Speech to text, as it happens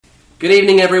Good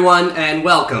evening, everyone, and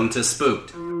welcome to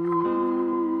Spooked.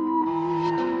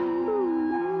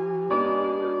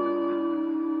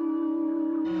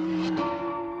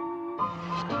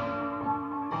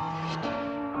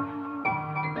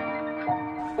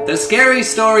 The Scary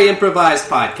Story Improvised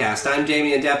Podcast. I'm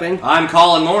Damian Depping. I'm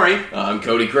Colin Morey. I'm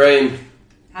Cody Crane.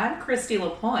 I'm Christy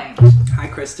LaPointe. Hi,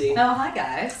 Christy. Oh, hi,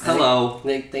 guys. Hello.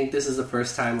 I think this is the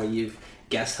first time where you've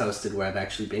guest hosted where I've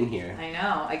actually been here. I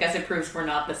know. I guess it proves we're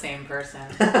not the same person.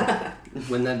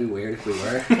 Wouldn't that be weird if we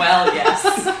were? Well, yes.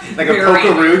 Like a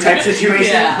pokeroo type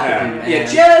situation? Yeah. You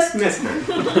just missed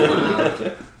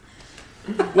it.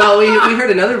 Well, we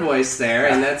heard another voice there,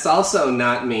 and that's also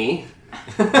not me.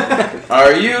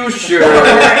 Are you sure?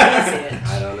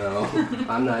 I don't know.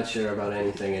 I'm not sure about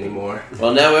anything anymore.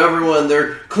 Well, now everyone,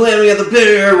 they're clamming at the pit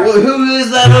here. Who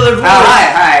is that other voice?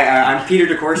 Hi. I'm Peter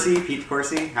DeCourcy. Pete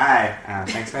DeCourcy. Hi.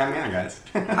 Thanks for having me on, guys.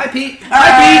 Hi, Pete.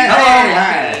 Hi,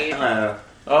 Pete. Pete. Hello.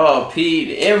 Oh,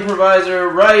 Pete, improviser,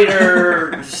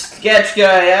 writer, sketch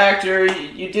guy, actor,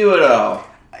 you do it all.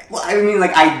 Well, I mean,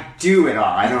 I do it all.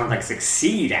 I don't,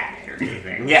 succeed at it or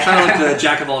anything. Yeah. Kind of like the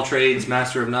jack of all trades,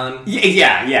 master of none.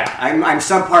 Yeah. I'm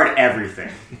subpart everything.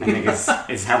 I think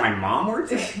is how my mom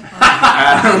works it.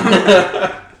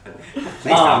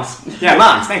 Moms. Yeah,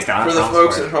 moms. Thanks, Don. For the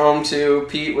folks at home, too,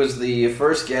 Pete was the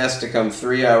first guest to come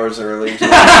 3 hours early.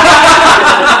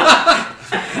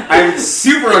 I'm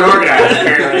super unorganized,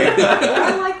 apparently.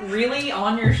 You're, really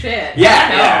on your shit.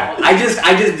 Yeah. I just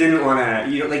didn't want to.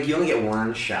 You only get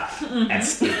one shot at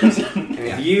Spooked. And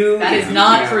if you That is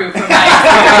not true for my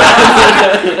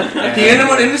The end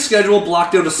of in the schedule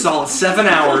blocked out a solid 7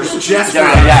 hours just for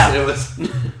us. Yeah. It was.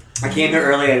 I came there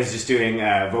early. I was just doing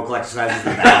vocal exercises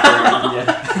in the bathroom.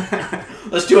 Yeah.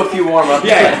 Let's do a few warm-ups.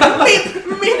 Yeah.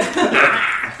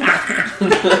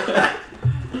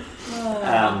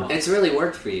 It's really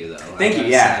worked for you, though. Thank you.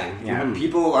 Yeah. Mm-hmm.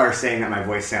 People are saying that my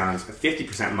voice sounds 50%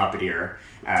 Muppetier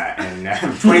and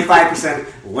 25%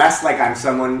 less like I'm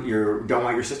someone you don't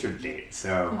want your sister to date.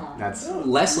 So that's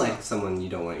less like someone you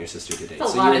don't want your sister to date.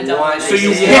 That's a lot of you want So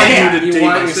you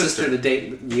your sister to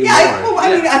date you more.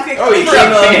 I think. Oh, you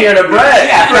came on here to brag.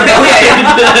 Yeah.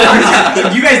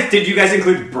 Did you guys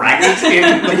include bragging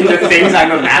in the things I'm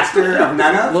a master of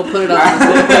none of? We'll put it on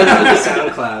the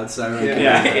SoundCloud. So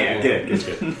Good.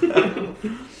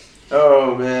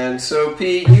 Oh, man. So,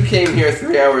 Pete, you came here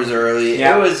 3 hours early.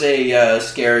 Yeah. It was a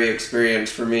scary experience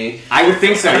for me. I would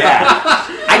think so, yeah.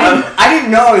 I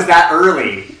didn't know it was that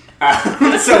early.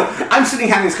 So I'm sitting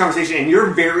having this conversation, and you're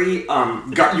very,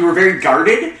 you were very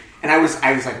guarded, and I was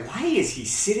like, why is he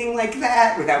sitting like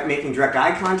that without making direct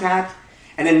eye contact?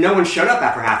 And then no one showed up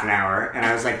after half an hour, and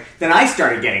I was like, then I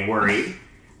started getting worried.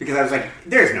 Because I was like,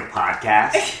 there's no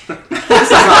podcast.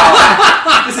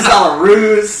 This is all a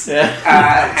ruse.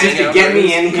 Just to get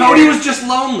me in here. Cody was just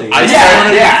lonely.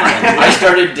 I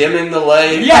started dimming the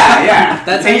light. Yeah.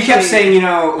 That's and he kept saying,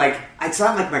 it's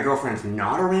not like my girlfriend's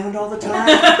not around all the time.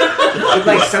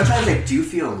 But sometimes I do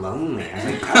feel lonely. I was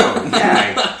like, oh,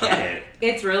 yeah, I get it.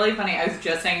 It's really funny. I was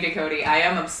just saying to Cody, I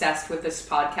am obsessed with this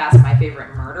podcast, My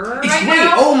Favorite Murderer, right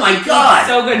now. Oh my god! It's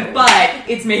so good, but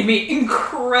it's made me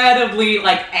incredibly,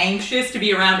 anxious to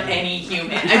be around any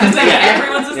human. I just think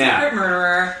everyone's a secret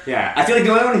murderer. Yeah. I feel like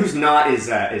the only one who's not is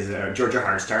Georgia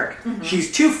Hardstark. Mm-hmm.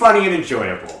 She's too funny and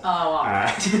enjoyable. Oh, all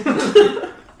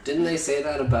right. Didn't they say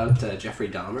that about Jeffrey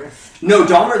Dahmer? No,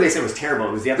 Dahmer they said was terrible.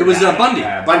 It was the other guy. Bundy.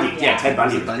 Bundy, yeah, Ted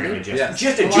Bundy. Was it Bundy?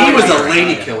 Just a he was a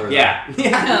lady killer. Yeah.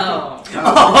 No.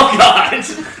 Oh god.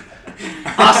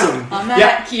 Awesome. On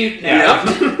that cute note.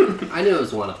 Yeah. I knew it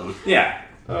was one of them. Yeah.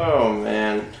 Oh,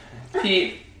 man.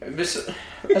 Pete,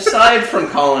 aside from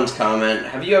Colin's comment,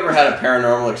 have you ever had a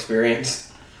paranormal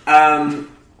experience?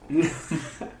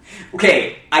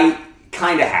 Okay, I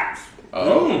kind of have.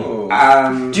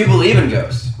 Oh. Do you believe in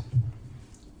ghosts?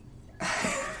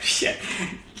 Shit.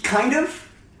 Kind of.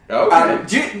 Okay.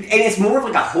 And it's more of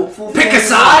a hopeful thing. Pick a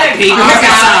side, Pete. Pick a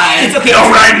side. It's okay.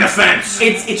 Go right in the fence.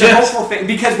 It's a hopeful thing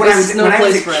because when I was a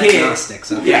kid,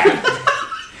 agnostics. Okay? yeah.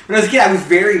 When I was a kid, I was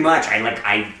very much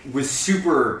I was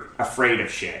super afraid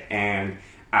of shit, and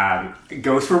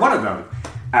ghosts were one of them.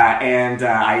 And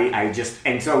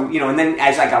so and then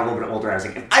as I got a little bit older, I was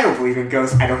like, if I don't believe in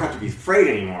ghosts, I don't have to be afraid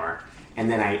anymore. And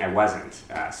then I wasn't.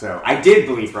 So I did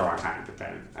believe for a long time, but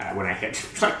then when I hit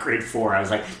grade 4, I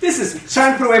was like, it's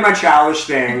time to put away my childish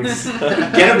things,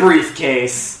 get a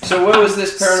briefcase. So what was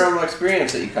this paranormal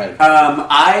experience that you kind of...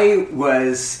 I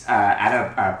was at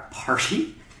a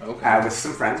party with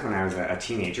some friends when I was a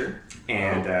teenager.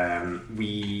 And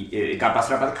it got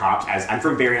busted up by the cops. As I'm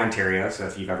from Barrie, Ontario, so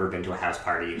if you've ever been to a house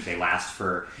party, they last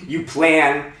for... You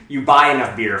buy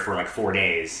enough beer for 4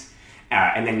 days.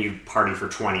 and then you party for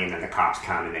 20, and then the cops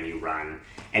come, and then you run,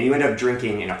 and you end up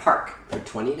drinking in a park For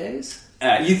 20 days?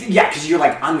 Because you're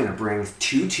like, I'm gonna bring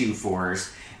 2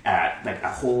 2-4s, like a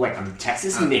whole like a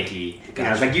Texas Mickey. Gotcha. You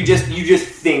know, it's like you just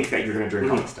think that you're gonna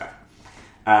drink all this stuff.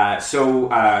 So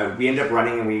we ended up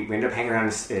running, and we ended up hanging around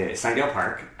Sunnydale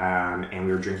Park, and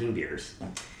we were drinking beers.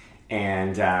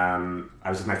 And I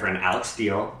was with my friend Alex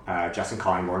Steele, Justin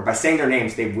Collingborn. By saying their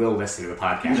names, they will listen to the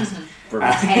podcast.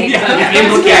 Hey,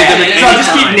 So I'll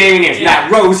just keep naming names.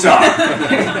 Matt Rosar,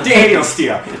 Daniel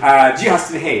Steele,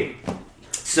 Justin Hayden.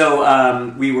 So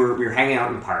we were hanging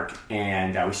out in the park,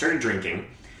 and we started drinking.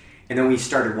 And then we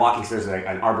started walking, so there's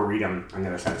an arboretum on the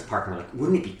other side of this park, and we're like,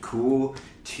 wouldn't it be cool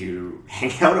to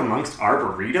hang out amongst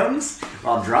arboretums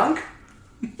while drunk?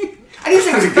 I didn't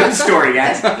think it was a good story,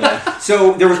 guys. Yeah.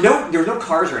 So there was no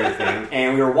cars or anything,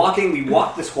 and we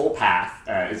walked this whole path.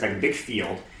 It's like a big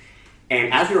field,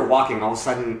 and as we were walking, all of a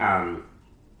sudden,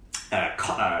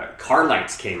 car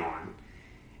lights came on,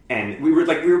 and we were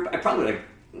probably like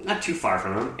not too far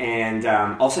from them, and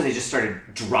all of a sudden they just started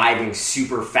driving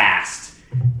super fast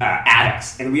at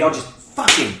us, and we all just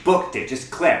fucking booked it, just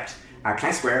clipped. Can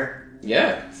I swear?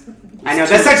 Yeah. I know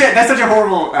that's such a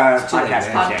horrible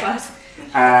podcast.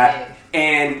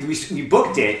 And we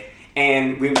booked it,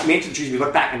 and we made it to the trees. We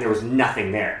looked back, and there was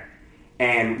nothing there,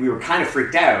 and we were kind of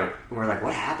freaked out. And we were like,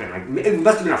 "What happened?" Like, it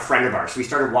must have been a friend of ours. So we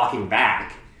started walking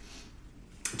back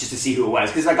just to see who it was,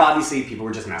 because like obviously people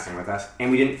were just messing with us,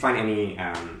 and we didn't find any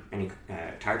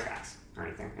tire tracks or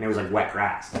anything, and it was like wet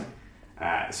grass.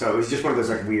 So it was just one of those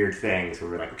like weird things where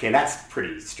we were like, "Okay, that's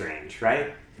pretty strange,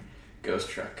 right?" Ghost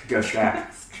truck, which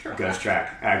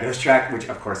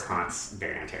of course haunts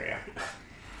Barrie, Ontario.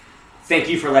 Thank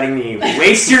you for letting me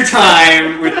waste your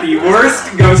time with the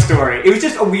worst ghost story. It was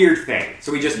just a weird thing,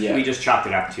 so we just chopped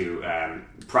it up to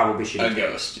probably should a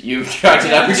ghost. You chalked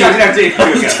it up. We chalked it up to a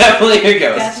ghost. Definitely a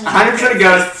ghost. 100% of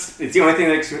ghosts. It's the only thing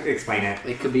that explain it.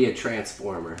 It could be a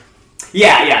transformer.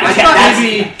 Yeah. I thought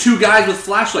maybe 2 guys with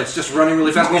flashlights just running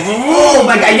really fast. Oh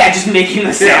my god! Yeah, just making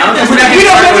the sound. We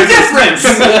don't know the difference.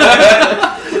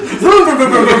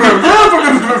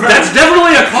 That's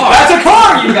definitely a car. That's a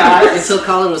car, you guys. Until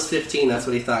Colin was 15, that's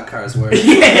what he thought cars were.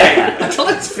 Yeah. Until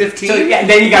it's 15. So yeah,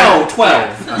 then you got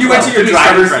 12. You went to your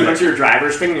driver's thing,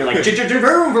 and you're like,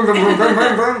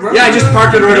 yeah, I just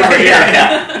parked it right over here.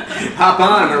 Yeah. Hop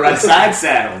on the right side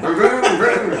saddle.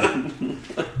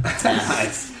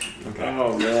 Nice. Okay.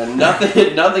 Oh man,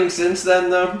 nothing since then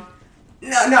though.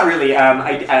 No, not really.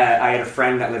 I had a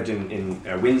friend that lived in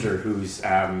Windsor who's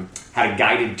had a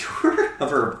guided tour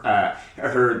of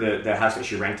the house that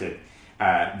she rented.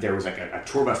 There was like a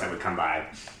tour bus that would come by,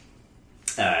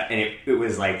 and it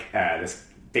was like this.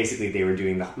 Basically, they were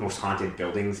doing the most haunted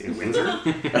buildings in Windsor.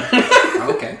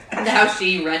 Okay. The house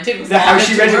she rented was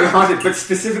haunted, but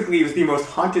specifically it was the most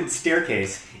haunted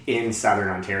staircase in Southern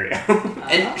Ontario.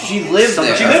 And she lived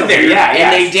there. She lived there, yeah.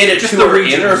 And they did a tour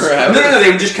in her house. No,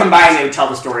 they would just come by and they would tell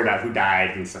the story about who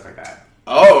died and stuff like that.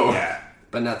 Oh. Yeah.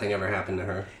 But nothing ever happened to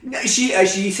her.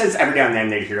 She says every now and then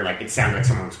they'd hear like it sounded like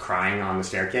someone was crying on the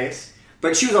staircase.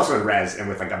 But she was also in res and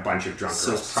with like a bunch of drunk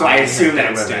girls. So I assume that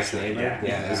it was neighbor.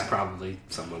 Yeah, it was probably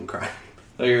someone crying.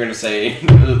 So you're gonna say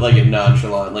like it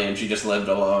nonchalantly, and she just lived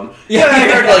alone. Yeah, I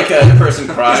heard like a person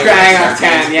crying. Crying on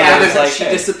 10. Yeah, it was like she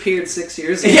disappeared 6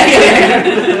 years ago.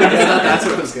 That's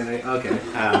what I was gonna. Okay.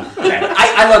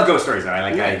 I love ghost stories though.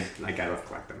 I love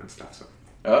collect them and stuff. So.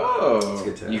 Oh,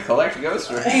 good to you collect ghost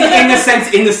stories in the sense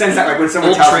that like when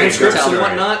someone tells me transcripts and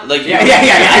whatnot. Like yeah,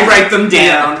 I write them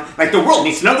down. Like the world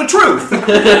needs to know the truth.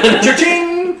 Cha-ching.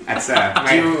 That's Do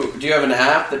you have an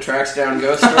app that tracks down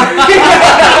ghost stories?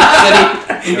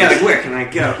 Yeah, like where can I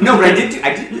go? No, but I did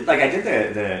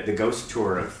the ghost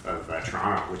tour of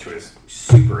Toronto, which was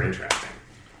super interesting.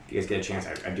 If you guys get a chance,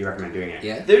 I do recommend doing it.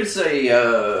 Yeah. There's a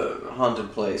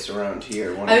haunted place around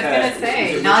here. I was going to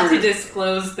say, not to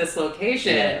disclose this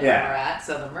location where we're at,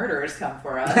 so the murderers come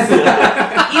for us.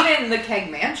 Even the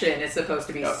Keg Mansion is supposed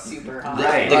to be super haunted.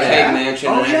 Right. The Keg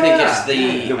Mansion, and I think it's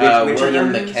the William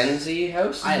Gardens? Mackenzie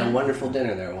house. I had a wonderful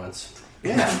dinner there once.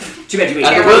 Yeah. Too bad you ate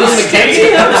At the William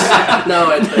Mackenzie house? No,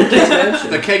 at the Keg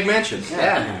Mansion. The Keg Mansion.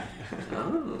 Yeah.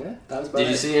 That was Did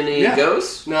you see any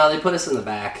ghosts? No, they put us in the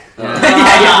back. We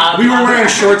were wearing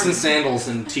shorts and sandals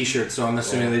and t-shirts, so I'm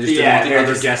assuming they just didn't want the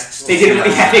other guests. They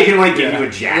didn't want to give you a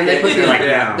jacket. And they put,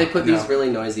 no. they put these really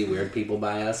noisy, weird people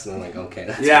by us, and I'm like, okay.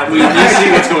 That's we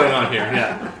see what's going on here.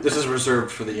 Yeah, this is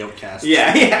reserved for the outcasts.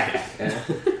 Yeah.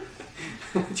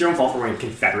 It's your own fault for wearing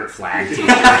Confederate flag t-shirts.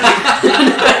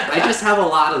 I just have a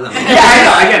lot of them. Yeah, I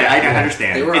know. I get it. I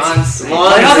understand. They were on sale.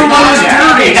 Another one was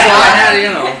dirty, so I had,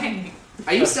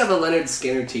 I used to have a Leonard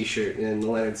Skinner t-shirt, and the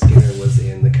Leonard Skinner was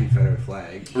in the Confederate flag.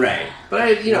 flag. Right. But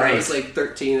I was like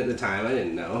 13 at the time. I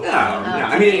didn't know. No.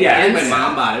 I mean, and my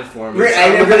mom bought it for me.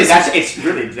 It's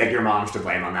really like your mom's to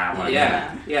blame on that one.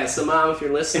 Yeah. So, Mom, if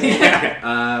you're listening,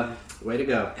 way to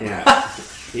go. Yeah.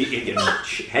 You get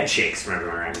head shakes from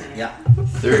everywhere around here. Yeah.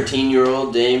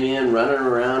 13-year-old Damien running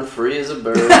around free as a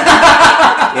bird. Yep.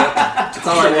 That's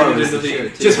all I wanted to do.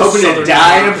 Just hoping to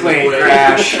die in a plane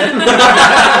crash.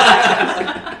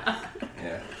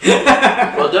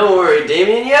 Well, don't worry,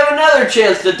 Damien. You have another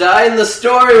chance to die in the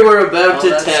story we're about to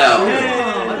tell.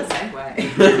 Oh, what a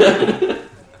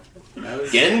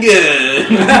segue. Getting good.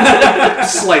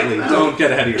 Slightly. Don't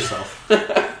get ahead of yourself.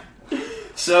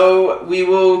 So, we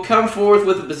will come forth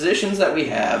with the positions that we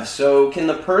have. So, can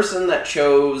the person that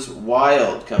chose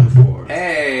wild come forward?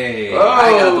 Hey,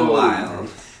 I got the wild.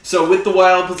 So, with the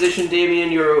wild position,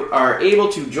 Damien, you are able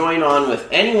to join on with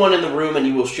anyone in the room, and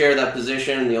you will share that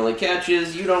position. The only catch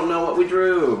is you don't know what we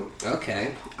drew.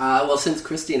 Okay. Well, since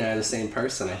Christy and I are the same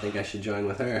person, I think I should join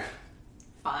with her.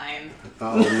 Fine.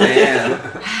 Oh, man.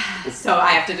 So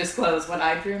I have to disclose what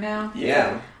I drew now?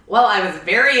 Yeah. Well, I was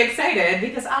very excited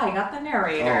because I got the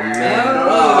narrator. Oh, man.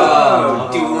 Oh,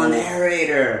 dual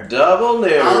narrator. Double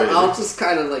narrator. I'll just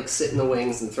kind of like sit in the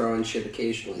wings and throw in shit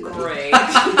occasionally. Then. Great.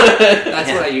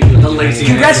 That's what I usually do.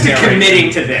 Congrats to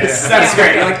committing to this. That's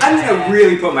great. You're like, I'm going to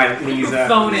really put my knees up.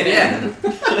 Phone it in.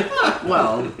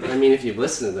 Well, I mean, if you've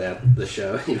listened to the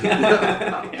show, you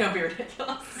know. Oh, don't be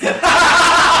ridiculous.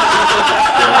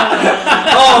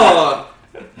 Oh!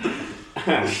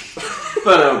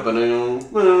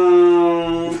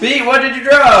 Pete, what did you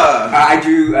draw? I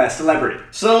drew celebrity.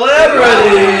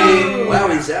 Celebrity!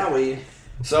 Wowie zowie.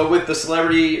 So with the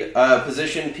celebrity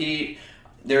position, Pete,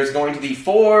 there's going to be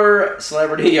 4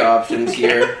 celebrity options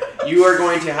here. You are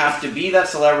going to have to be that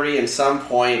celebrity in some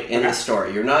point in the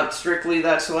story. You're not strictly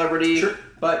that celebrity,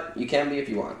 but you can be if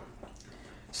you want.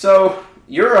 So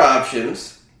your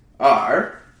options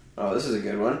are... Oh, this is a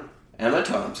good one. Emma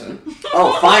Thompson.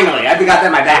 Oh, finally. I've got that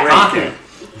in my back pocket.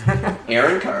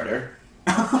 Aaron Carter.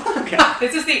 Okay.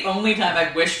 This is the only time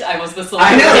I've wished I was the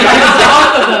celebrity.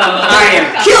 I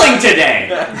am killing today.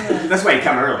 That's why you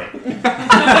come early.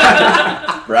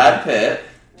 Brad Pitt.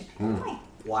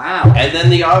 Wow. And then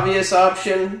the obvious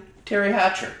option, Terry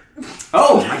Hatcher.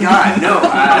 Oh my God, no!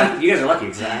 You guys are lucky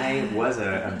because I was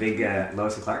a big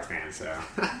Lois and Clark fan, so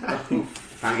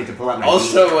I get to pull out my.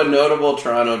 Also, a notable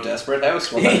Toronto Desperate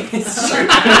Housewife.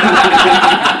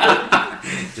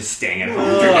 Just staying at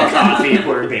home, drinking coffee,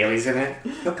 pouring Bailey's in it.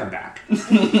 He'll come back.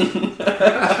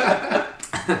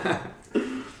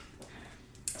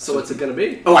 So what's it gonna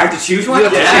be? Oh, I have to choose one. You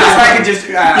have to choose So I can just.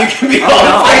 You can be all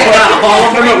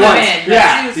of them at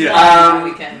once. Yeah.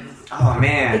 We can. Oh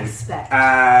man. Expect. You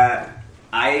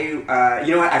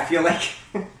know what? I feel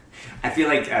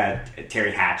like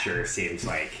Terry Hatcher seems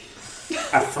like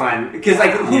a fun because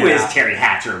who is Terry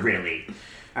Hatcher really?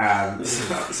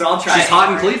 So I'll try. She's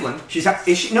hot in Cleveland. She's hot.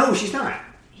 Is she? No, she's not.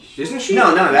 Isn't she?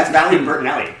 No, that's Valerie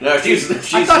Bertinelli. No, she's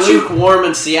lukewarm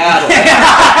in Seattle.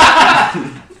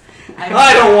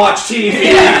 I don't watch TV.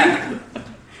 Yeah.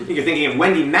 You're thinking of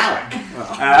Wendy Malick.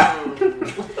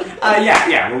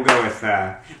 Yeah, we'll go with.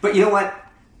 But you know what?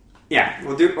 Yeah,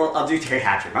 I'll do Terry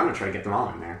Hatcher. I'm gonna try to get them all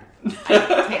in there.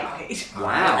 Can't wait.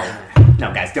 Wow.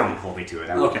 No, guys, don't hold me to it.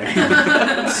 Okay.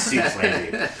 Soup's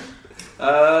lazy.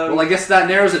 Well, I guess that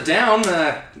narrows it down.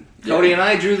 Cody and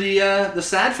I drew the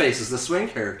sad faces, the swing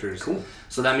characters. Cool.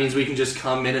 So that means we can just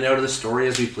come in and out of the story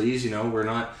as we please. You know, we're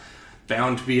not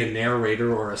bound to be a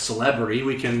narrator or a celebrity.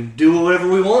 We can do whatever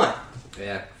we want.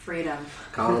 Yeah. Freedom.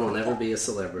 Colin will never be a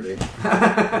celebrity.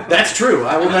 That's true.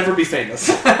 I will never be famous.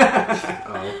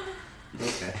 Oh.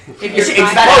 Okay. If you're It's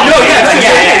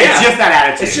just that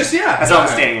attitude. It's just, yeah. That's all I'm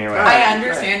staying anyway. I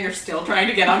understand you're still trying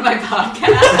to get on my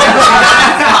podcast.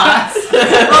 We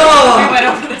went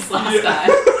over this last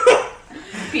time.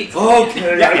 Pizza.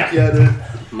 Okay, Yeah. I get it.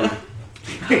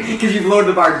 Because you've lowered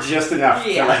the bar just enough.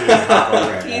 Yeah. To let me pop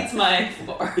over it. Pete's my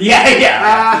floor.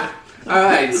 Yeah.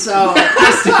 Alright, so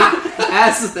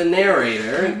as the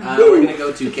narrator, we're going to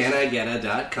go to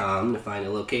canigeta.com to find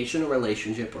a location, a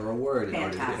relationship, or a word in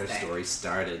order to get our story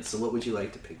started. So what would you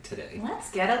like to pick today? Let's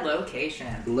get a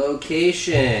location.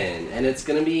 Location. And it's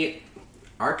going to be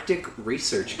Arctic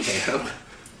Research Camp.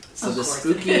 So Of the course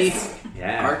spooky it is.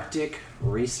 Arctic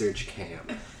Research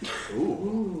Camp.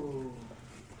 Ooh.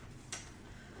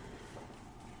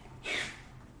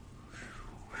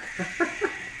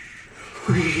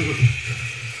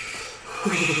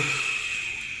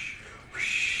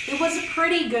 It was a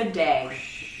pretty good day.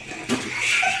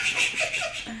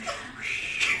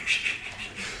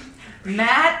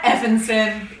 Matt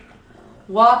Evanson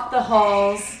walked the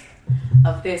halls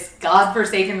of this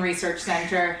godforsaken research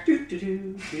center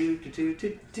in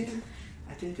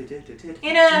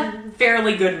a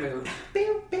fairly good mood.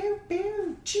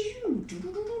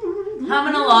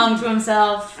 Humming along to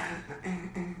himself.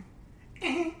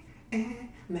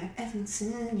 Matt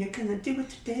Evanson, you're gonna do it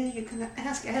today. You're gonna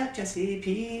ask out Jesse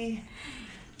P.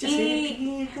 Jesse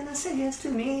P, you're gonna say yes to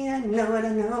me. I know it, I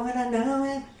know it, I know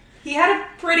it. He had a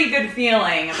pretty good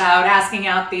feeling about asking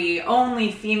out the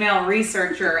only female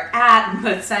researcher at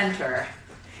the center.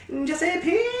 Jesse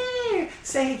P,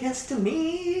 say yes to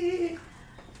me.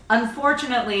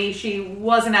 Unfortunately, she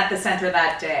wasn't at the center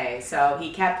that day, so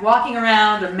he kept walking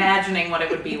around imagining what it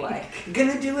would be like.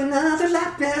 Gonna do another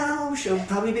lap now. She'll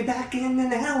probably be back in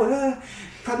an hour.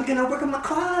 Probably gonna work on my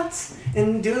quads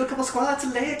and do a couple squats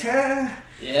later.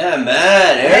 Yeah,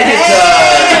 man.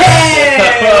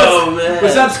 Hey! Oh, man.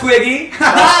 What's up, Squiggy?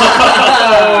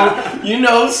 You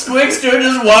know, Squigster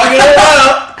just walking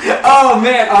around. Oh,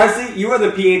 man. Honestly, you are the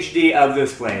PhD of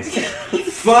this place.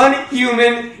 Fun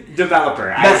human developer.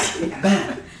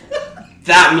 Matt,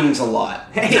 that means a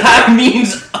lot. That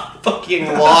means a fucking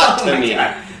lot to me.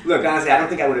 Look, honestly, I don't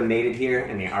think I would have made it here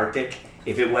in the Arctic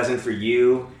if it wasn't for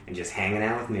you and just hanging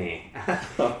out with me.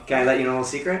 Can I let you know a little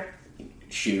secret?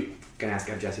 Shoot. Gonna ask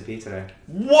out Jesse P today.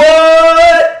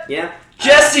 What? Yeah.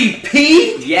 Jesse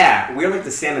P? Yeah, we're like the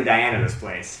Sam and Diane of this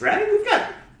place, right? We've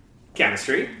got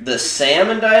chemistry. The Sam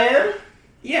and Diane?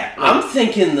 Yeah. I'm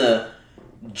thinking the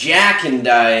Jack and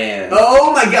Diane.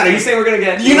 Oh my god, are you saying we're gonna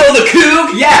get... You know the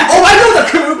Coug? Yeah! Oh, I know the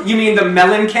Coug! You mean the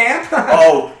Melon Camp?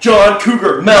 Oh, John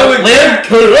Cougar Melon Camp!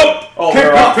 Oh,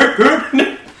 we're off.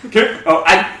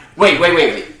 Wait.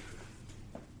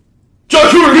 John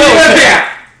Cougar Melon Camp!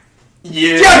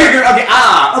 Yeah. John Cougar, okay,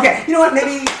 okay. You know what,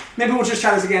 maybe we'll just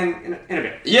try this again in a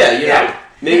bit. Yeah, you know.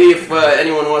 Maybe if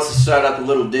anyone wants to start up a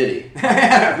little ditty.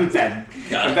 Got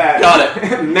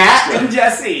it. Matt and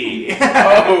Jesse.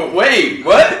 Oh, wait,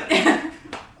 what?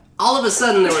 All of a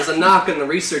sudden, there was a knock on the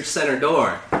research center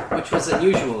door, which was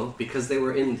unusual because they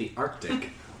were in the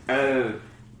Arctic. I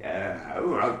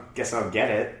guess I'll get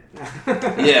it.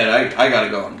 Yeah, I gotta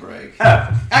go on break. Oh,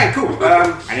 alright, cool.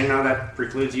 I didn't know that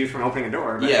precludes you from opening a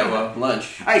door. But... Yeah, well,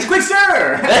 lunch. Hey,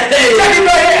 Squigster!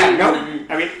 Hey! Nope.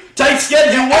 I mean... Tight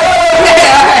schedule!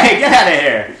 Hey, get out of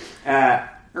here!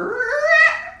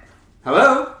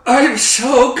 Hello? I'm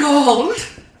so cold.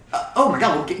 Oh my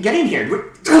god, well, get in here.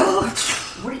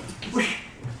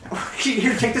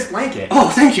 Here, take this blanket. Oh,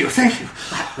 thank you.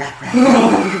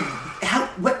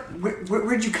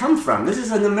 Where'd you come from? This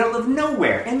is in the middle of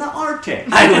nowhere, in the Arctic.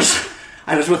 I was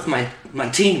with my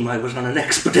team. I was on an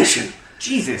expedition.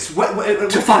 Jesus,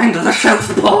 to find the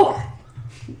South Pole.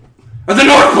 Or the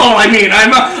North Pole, I mean.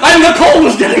 I'm the cold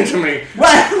was getting to me.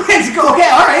 What? Okay,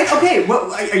 all right, okay.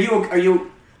 What, are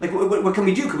you, like, what can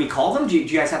we do? Can we call them? Do you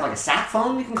guys have, like, a sat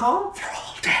phone we can call? They're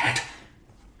all dead.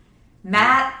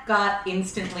 Matt got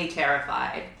instantly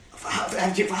terrified.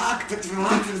 As a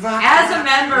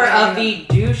member of the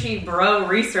douchey bro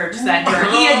research center,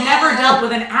 he had never dealt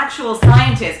with an actual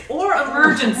scientist or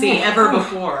emergency ever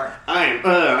before. I'm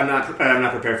not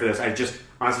prepared for this.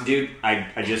 Honestly, dude, I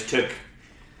just took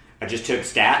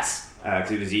stats because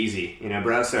it was easy, you know,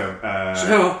 bro. So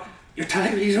you're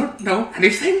telling me you don't know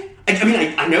anything? I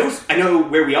mean, I know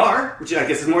where we are, which I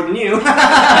guess is more than you.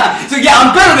 So yeah,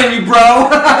 I'm better than you, bro.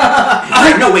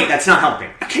 No, wait, that's not helping.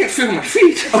 I can't feel my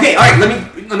feet. Okay, all right, let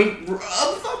me rub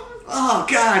them. Oh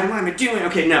God, what am I doing?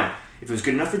 Okay, no. If it was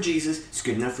good enough for Jesus, it's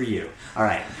good enough for you. All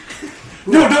right.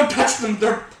 No, don't touch them.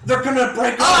 They're gonna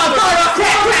break. Oh,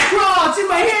 God, it's in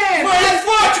my hand. My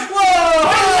foot. Whoa!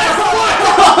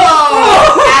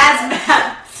 As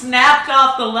Matt snapped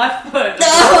off the left foot of the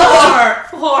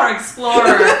floor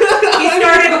explorer, he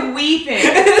started weeping.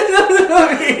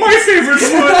 My favorite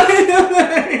foot.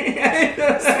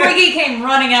 Squiggy came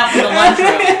running out from the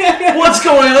lunchroom. What's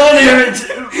going on here?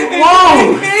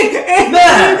 Whoa!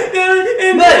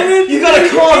 Matt, you gotta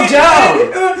calm down.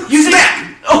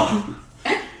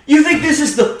 You think this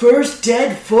is the first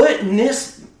dead foot in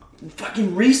this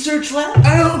fucking research lab?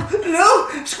 No,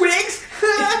 Squigs.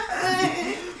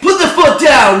 Put the foot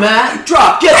down, Matt.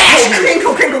 Drop. Get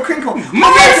Crinkle.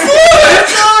 My foot!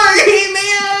 Sorry,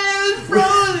 man. It's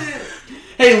frozen.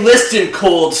 Hey, listen,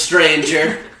 cold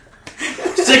stranger.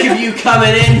 Sick of you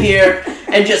coming in here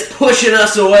and just pushing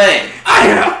us away.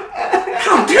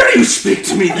 How dare you speak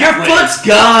to me Your that way? foot's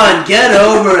gone. Get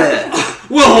over it.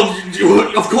 Well,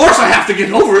 of course I have to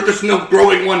get over it. There's no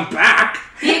growing one back.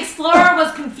 The explorer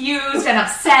was confused and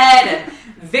upset and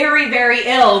very, very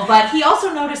ill, but he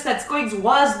also noticed that Squigs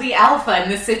was the alpha in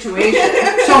this situation.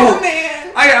 So,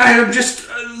 I am just...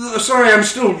 sorry, I'm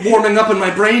still warming up and my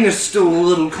brain is still a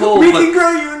little cold. We can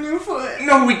grow you a new foot.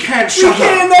 No, we can't. Shut up.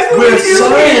 That's what We're we do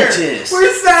scientists. Here.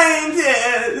 We're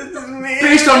scientists, man.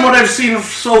 Based on what I've seen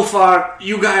so far,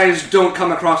 you guys don't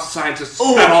come across as scientists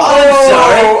at all. I'm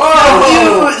sorry.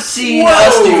 Oh, Have you seen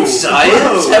us do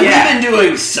science? Have we been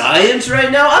doing science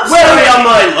right now? I'm sorry, on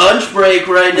my lunch break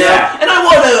right now, and I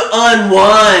want to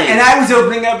unwind. And I was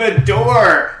opening up a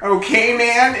door, okay,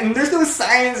 man? And there's no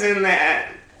science in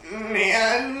that,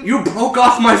 man. You broke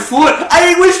off my foot.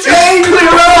 I was trying to Clear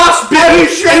off,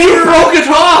 baby, and you broke it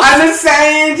off. I'm a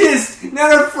scientist,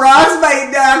 not a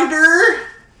frostbite doctor.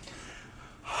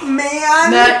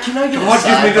 Man. Matt, can I get God, a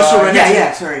give me this sidebar? already.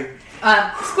 Yeah, sorry.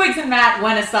 Squigs and Matt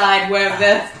went aside where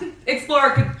the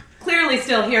explorer could clearly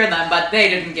still hear them, but they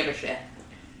didn't give a shit.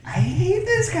 I hate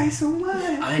this guy so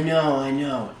much. I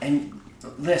know. And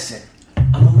listen,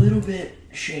 I'm a little bit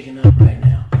shaken up right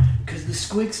now because the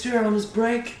Squigster on his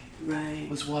break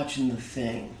was watching The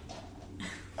Thing.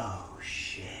 Oh,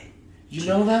 shit. You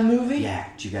know that movie? Yeah,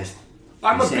 did you guys...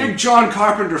 I'm a big John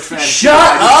Carpenter fan. Shut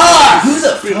up! Who the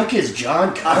fuck is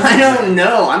John Carpenter? I don't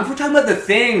know. We're talking about The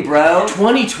Thing, bro.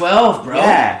 2012, bro.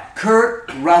 Yeah,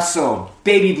 Kurt Russell,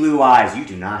 baby blue eyes. You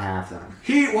do not have them.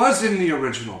 He was in the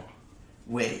original.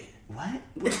 Wait. What?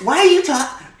 Why are you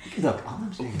talking? Look, all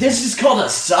I'm saying. This is called a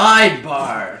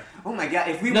sidebar. Oh my god!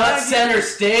 If we Not wanna center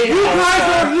stage. You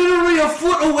guys are literally a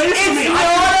foot away from me.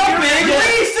 Not a big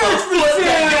research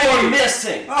that you're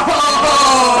missing.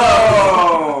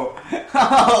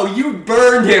 Oh, you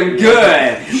burned him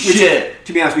good. Shit.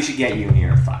 To be honest, we should get you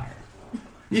near a fire.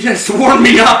 You just warmed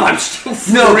me up. I'm still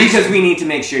No, freezing. because we need to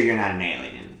make sure you're not an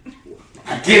alien.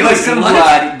 Give us some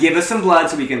blood. Give us some blood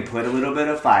so we can put a little bit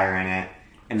of fire in it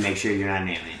and make sure you're not an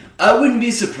alien. I wouldn't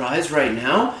be surprised right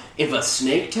now if a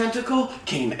snake tentacle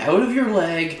came out of your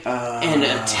leg and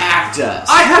attacked us.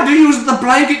 I had to use the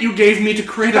blanket you gave me to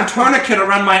create a tourniquet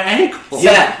around my ankle.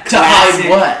 Yeah, to Classic. hide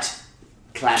what?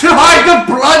 Classic. To hide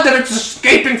the blood that it's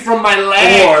escaping from my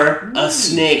leg. Or a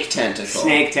snake tentacle.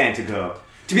 Snake tentacle.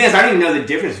 To be honest, I don't even know the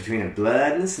difference between a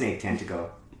blood and a snake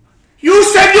tentacle. You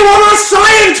said you were a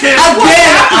scientist! Again,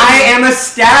 I am a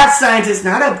stat scientist,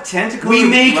 not a tentacle. We with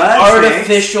make blood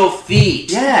artificial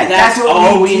feet. Yeah, that's what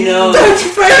all we do. know. That's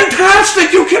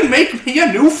fantastic! You can make me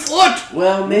a new foot!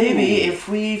 Well, maybe if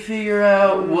we figure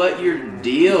out what your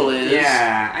deal is.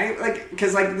 Yeah,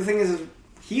 because the thing is,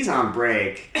 he's on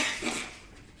break.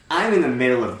 I'm in the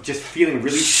middle of just feeling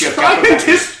really shook up.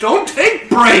 Scientists don't take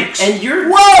breaks! And you're...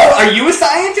 Whoa! Are you a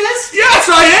scientist? Yes,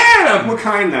 I am! What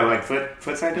kind, though? Like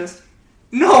foot scientist?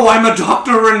 No, I'm a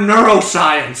doctor in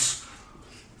neuroscience.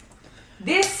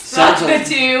 This struck Sounds the like-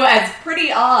 two as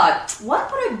pretty odd. What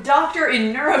would a doctor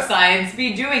in neuroscience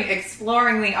be doing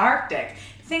exploring the Arctic?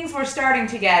 Things were starting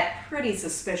to get pretty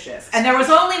suspicious. And there was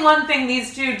only one thing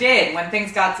these two did when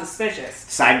things got suspicious.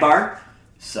 Sidebar?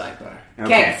 Sidebar.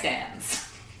 Keg stands.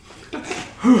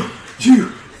 2,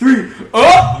 3,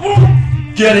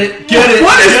 oh! Get it.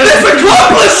 What is this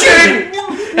accomplishing?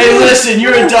 Hey, listen,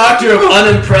 you're a doctor of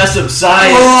unimpressive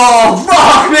science. Oh,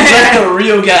 fuck, Let man! the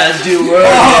real guys do work.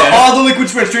 All the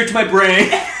liquids went straight to my brain.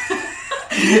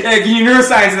 Can you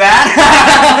neuroscience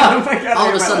that? Oh my God, All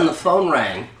of a sudden, the phone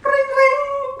rang.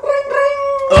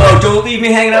 Oh, don't leave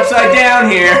me hanging upside down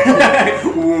here.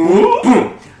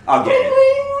 Boom. I'll get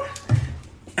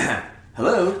it.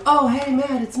 Hello? Oh, hey,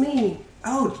 Matt, it's me.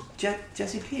 Oh,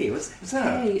 Jesse P. What's up?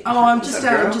 Hey. Oh, I'm What's just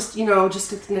up, out. girl? I'm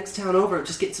just at the next town over.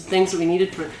 Just getting some things that we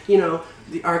needed for,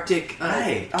 the Arctic.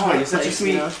 Hey. Oh, you're such a place,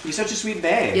 sweet. you know? You're such a sweet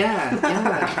babe.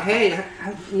 Yeah. Hey,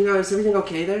 is everything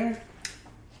okay there?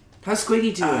 How's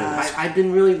Squiggy doing? I've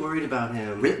been really worried about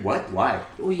him. What? Why?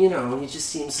 Well, he just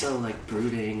seems so,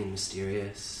 brooding and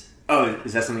mysterious. Oh,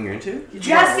 is that something you're into?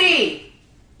 Jesse!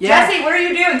 Yeah. Jesse, what are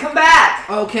you doing? Come back!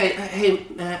 Okay, hey,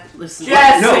 Matt, listen.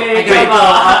 Jesse, No, I wait, gotta go.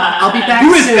 I'll be back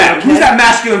Who is soon, that? okay? Who's that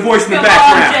masculine voice in the Come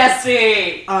background? on,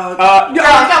 Jesse! No.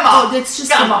 Come on! It's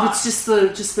just Come on.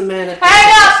 it's the man at the...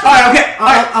 Hang up! All right, okay. All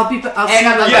right. I'll be back. I'll Hang see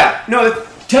you up. later. Yeah. No,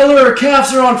 Tell her her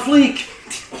calves are on fleek.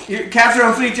 your caps are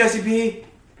on fleek, Jesse P.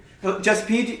 Jesse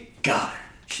P. God.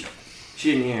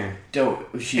 She didn't hear.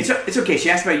 She It's okay. She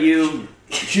asked about you.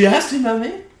 asked him about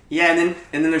me? Yeah, and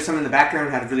then there's someone in the background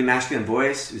who had a really masculine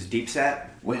voice. It was deep set.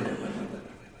 Wait.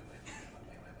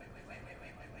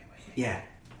 Yeah.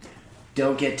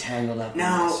 Don't get tangled up in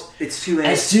No, this. it's too late.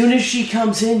 As soon as she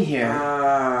comes in here,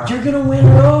 Uh, you're gonna win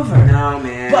her over. no,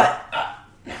 man. But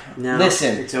no,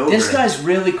 listen, it's over. this guy's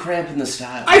really cramping the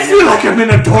style. I feel like I'm in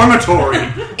a dormitory.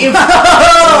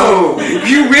 Oh!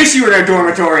 You wish you were in a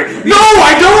dormitory. No,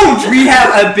 I don't! We have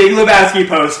a Big Lebowski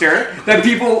poster that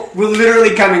people will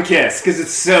literally come and kiss because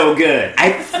it's so good.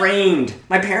 I framed.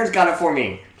 My parents got it for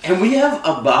me. And we have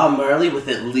a Bob Marley with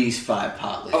at least 5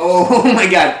 pot lips. Oh my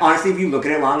god. Honestly, if you look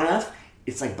at it long enough,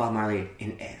 It's like Bob Marley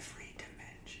in every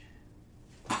dimension.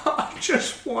 I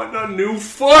just want a new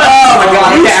foot. Oh my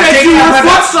god! You Okay, said you were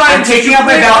foot scientist. I'm taking up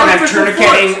my You belt and I'm artificial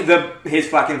tourniqueting his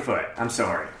fucking foot. I'm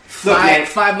sorry. Look, man.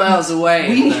 5 miles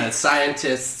away, the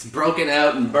scientists broken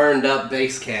out and burned up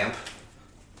base camp.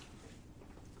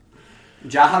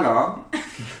 Ja, hello.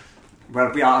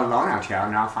 Well, we are alone out here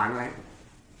now, finally.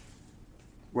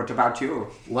 What about you?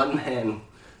 One man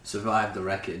survived the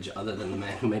wreckage, other than the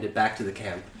man who made it back to the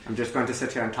camp. I'm just going to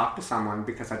sit here and talk to someone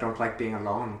because I don't like being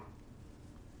alone.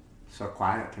 So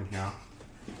quiet in here.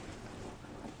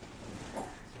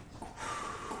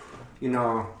 You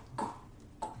know...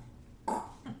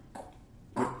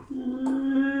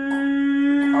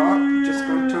 Oh, just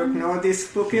going to ignore these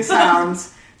spooky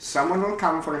sounds. Someone will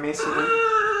come for me soon.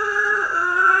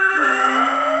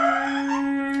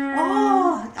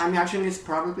 Oh, I imagine it's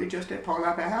probably just a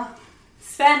polar bear.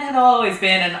 Sven had always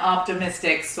been an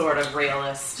optimistic sort of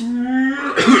realist.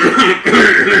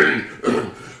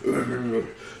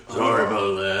 Sorry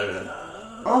about that.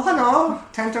 Oh, hello,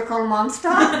 tentacle monster.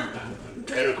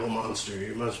 Tentacle monster,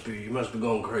 you must be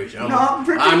going crazy.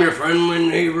 Pretty- I'm your friendly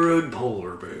neighborhood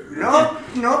polar bear.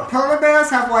 No, polar bears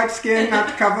have white skin,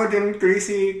 not covered in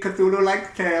greasy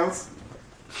Cthulhu-like tails.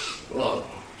 Well,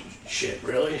 shit,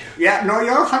 really? Yeah, no,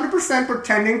 you're 100%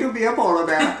 pretending to be a polar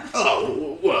bear.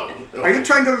 Oh, well. Okay. Are you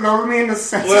trying to lure me into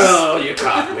senses? Well, you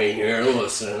caught me here.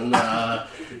 Listen,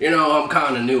 I'm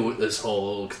kind of new with this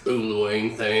whole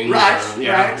Cthulhuing thing. Right,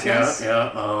 yes.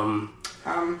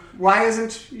 Why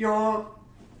isn't your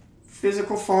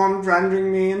physical form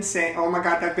rendering me insane? Oh my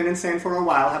god, I've been insane for a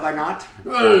while, have I not?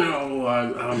 No,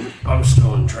 I'm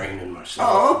still in training myself.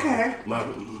 Oh, okay.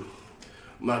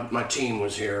 My team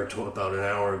was here about an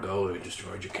hour ago. They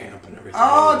destroyed your camp and everything.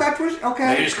 Oh, that was...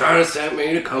 Okay. They just kind of sent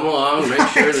me to come along, make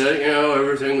sure that,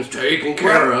 everything was taken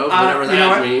care of, whatever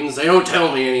that means. They don't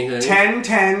tell me anything.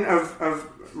 10 of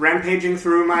rampaging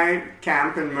through my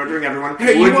camp and murdering everyone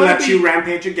Hey, would let you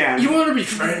rampage again. You want to be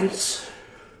friends?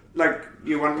 Like,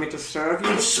 you want me to serve you?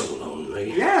 I'm so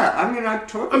lonely. Yeah, I mean, I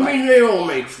totally... they all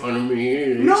make fun of me.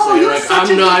 They No, say, you're like, such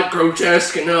I'm a- not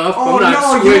grotesque enough. Oh, I'm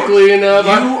not no, squiggly enough.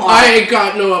 you I ain't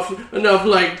got enough,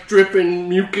 like, dripping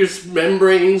mucus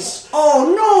membranes.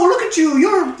 Oh, no, look at you.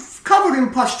 You're covered in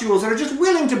pustules that are just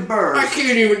willing to burst. I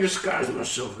can't even disguise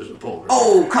myself as a polar bear.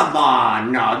 Oh, come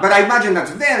on. No, but I imagine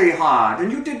that's very hard,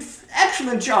 and you did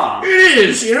excellent job. It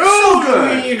is, So good.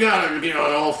 I mean, you gotta get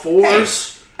on all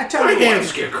fours. Hey, I tell My you what.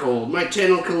 hands get cold. My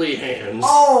tentacly hands.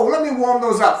 Oh, let me warm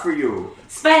those up for you.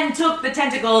 Sven took the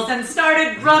tentacles and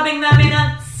started rubbing them in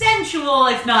a sensual,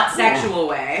 if not sexual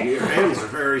way. Your hands are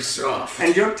very soft.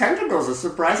 And your tentacles are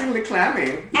surprisingly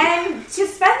clammy. And to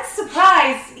Sven's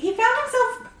surprise, he found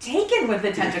himself taken with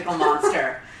the tentacle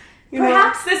monster.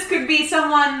 Perhaps this could be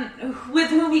someone with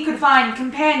whom he could find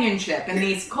companionship in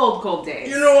these cold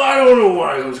days. I don't know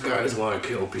why those guys want to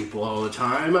kill people all the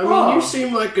time. I mean, you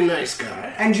seem like a nice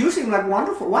guy. And you seem like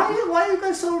wonderful. Why are you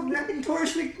guys so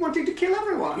notoriously wanting to kill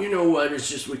everyone? You know what? It's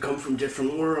just we come from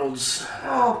different worlds.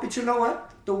 Oh, but you know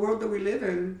what? The world that we live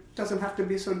in doesn't have to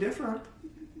be so different.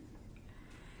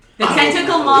 The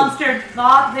tentacle monster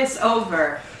thought this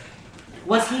over.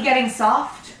 Was he getting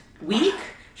soft? Weak?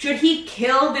 Should he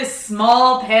kill this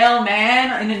small, pale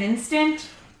man in an instant?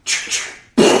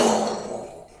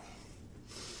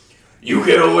 You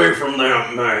get away from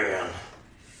that man.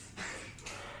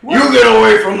 What? You get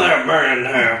away from that man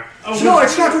now. No,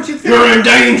 it's not what you think. You're in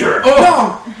danger.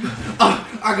 No,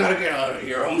 I gotta get out of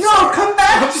here. I'm no, sorry. come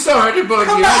back. I'm sorry to bug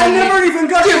Come you. back. I never even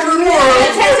got Different to world.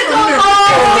 The tentacle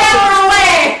monster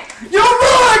away! You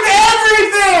ruined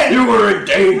everything! You were in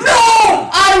danger. No!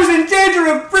 I was in danger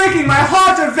of breaking my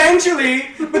heart eventually,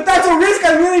 but that's a risk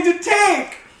I'm willing to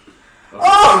take.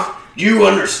 Oh! Do you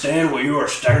understand what you are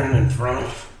standing in front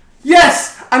of?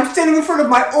 Yes! I'm standing in front of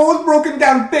my old broken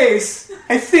down base.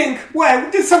 I think,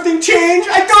 what, did something change?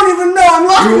 I don't even know, I'm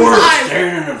lost You in are time.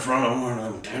 standing in front of one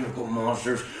of them tentacle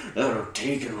monsters that have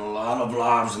taken a lot of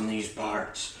lives in these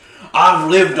parts. I've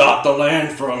lived off the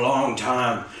land for a long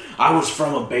time. I was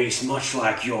from a base much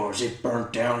like yours. It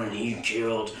burnt down and he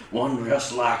killed one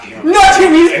just like him. Not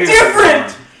him, he's Everyone.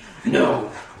 different!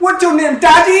 No, What's your name,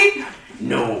 Daddy?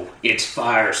 no, it's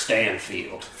Fire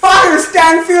Stanfield. Father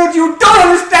Stanfield, you don't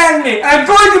understand me! I'm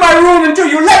going to my room until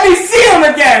you let me see him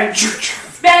again!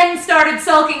 Sven started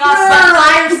sulking off, but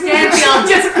Fire Stanfield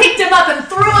just picked him up and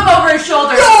threw him over his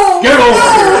shoulder. No! Get over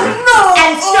here. No!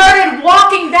 And started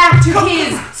walking back to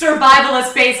his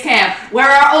survivalist base camp, where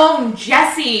our own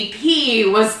Jesse P.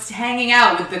 was hanging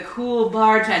out with the cool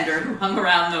bartender who hung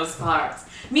around those parts.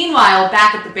 Meanwhile,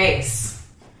 back at the base.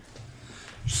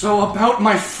 So about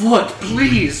my foot,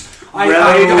 please.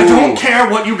 I don't care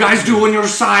what you guys do in your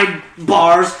side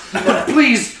bars, but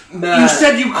please, Matt, you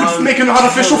said you could make an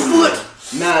artificial foot.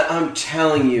 Matt, I'm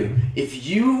telling you, if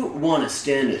you want to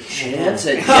stand a chance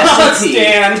at Jesse P...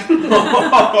 Stand.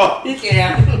 You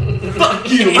can't.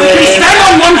 Fuck you, I can stand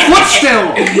on one foot still!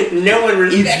 No one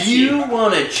respects If you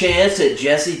want a chance at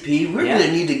Jesse P, we're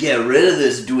gonna need to get rid of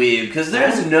this dweeb, because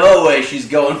there's no way she's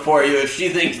going for you if she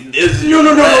thinks this is... No.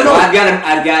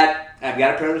 I've got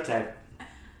a prototype.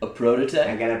 A prototype?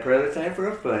 I got a prototype for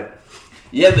a foot.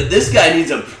 Yeah, but this guy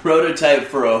needs a prototype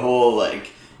for a whole,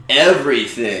 like...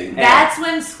 everything. That's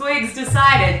when Squigs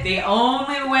decided the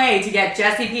only way to get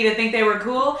Jesse P to think they were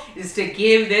cool is to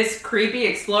give this creepy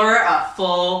explorer a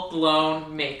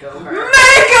full-blown makeover.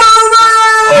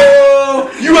 Oh,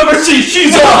 you ever see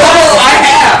She's a I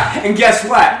have! And guess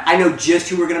what? I know just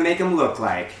who we're going to make him look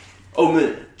like. Oh,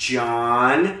 man.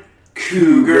 John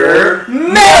Cougar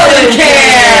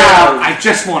Mellencamp! I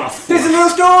just want to There's a little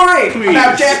story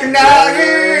about Jack and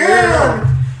Dog.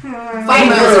 5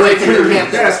 miles away from the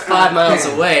camp, just 5 miles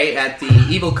away at the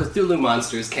Evil Cthulhu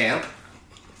Monsters camp.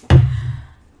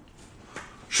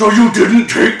 So you didn't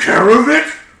take care of it?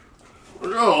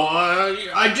 No,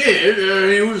 I did.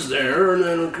 He was there, and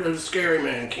then a scary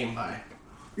man came by.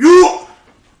 You're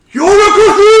the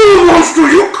Cthulhu monster!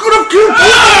 You could have killed him!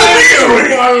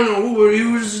 I don't know, but he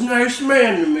was a nice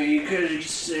man to me, because he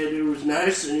said it was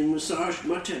nice, and he massaged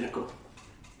my tentacle.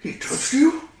 He touched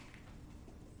you?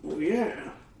 Oh, yeah.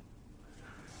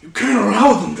 You can't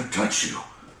allow them to touch you.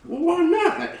 Well, why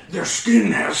not? Their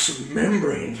skin has some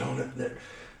membranes on it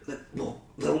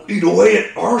they'll eat away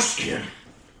at our skin.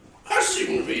 I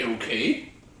seem to be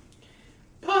okay.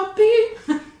 Poppy?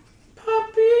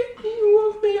 Poppy? You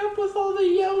woke me up with all the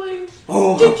yelling.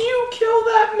 Oh, Did you kill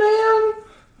that man?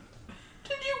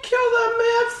 Did you kill that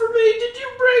man for me? Did you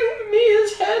bring me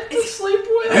his head to sleep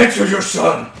with? answer your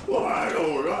son. Well, I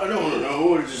don't know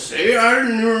what to say. I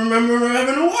didn't even remember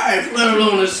having a wife, let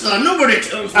alone a son. Nobody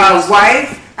tells me. A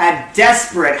wife? A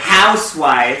desperate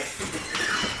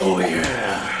housewife. Oh,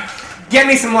 yeah. Get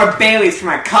me some more Baileys for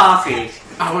my coffee.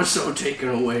 I was so taken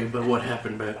away by what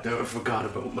happened back there, I forgot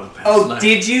about my past Oh, life.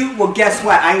 did you? Well, guess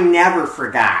what? I never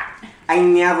forgot.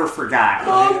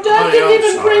 Mom, Dad didn't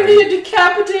even bring me a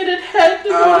decapitated head to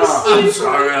go to sleep. I'm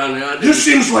sorry, honey. This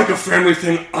seems like a family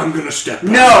thing I'm gonna step back.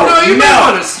 No. you might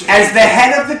want to stay. As the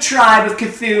head of the tribe of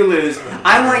Cthulhu's,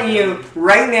 I want you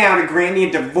right now to grant me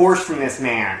a divorce from this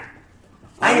man.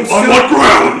 I am On what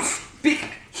grounds?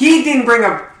 He didn't bring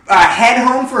a head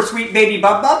home for sweet baby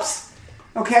Bub-Bubs.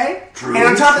 Okay? True, And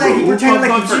on top of that, he pretended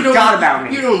like he forgot about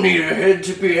me. You don't need a head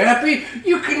to be happy.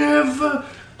 You can have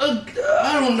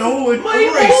I don't know, a My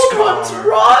race old car. one's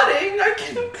rotting. I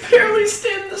can barely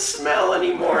stand the smell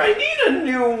anymore. I need a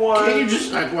new one. Can you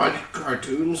just watch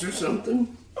cartoons or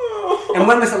something? Oh. And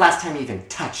when was the last time he even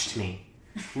touched me?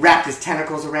 Wrapped his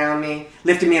tentacles around me,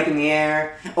 lifted me up in the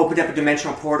air, opened up a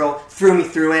dimensional portal, threw me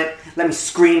through it, let me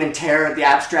scream in terror at the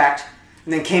abstract,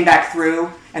 and then came back through,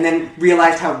 and then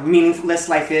realized how meaningless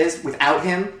life is without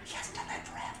him. He has to live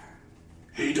forever.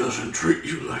 He doesn't treat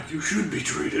you like you should be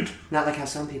treated. Not like how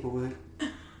some people would.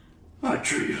 I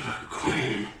treat you like a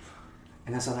queen.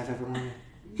 And that's all I've ever wanted.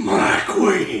 My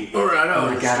queen. All right,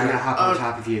 Oh my god, I'm gonna hop on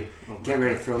top of you. Get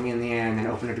ready, throw me in the air, and then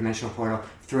open a dimensional portal.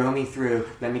 Throw me through,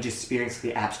 let me just experience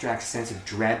the abstract sense of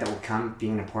dread that will come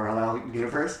being in a parallel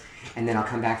universe, and then I'll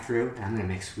come back through, and I'm gonna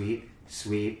make sweet,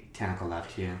 sweet tentacle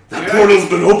love to you. That portal's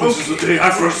been open since the day I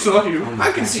first saw you.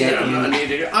 I can see that I'm not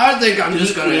needed. I think I'm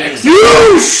just gonna exit.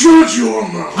 You shut your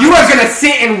mouth. You are gonna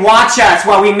sit and watch us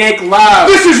while we make love!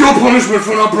 This is your punishment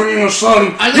for not bringing a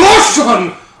son. Your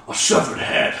son! A severed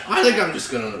head. I think I'm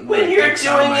just gonna. When you're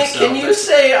doing it, can you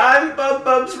say I'm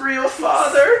Bub-Bub's real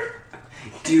father?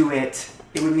 Do it.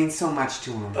 It would mean so much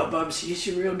to him. Bubs, he's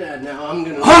your real dad now. I'm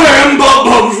gonna. I am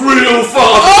Bub-Bub's real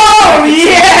father. Oh,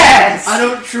 yes! I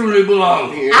don't truly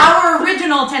belong here. Our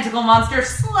original tentacle monster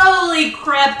slowly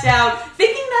crept out,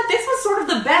 thinking that this was sort of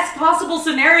the best possible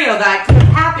scenario that could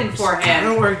have happened for Kind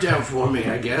him. of worked out for me,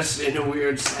 I guess, in a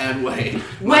weird, sad way.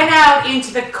 Went out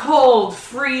into the cold,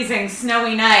 freezing,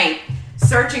 snowy night,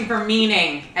 searching for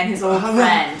meaning and his old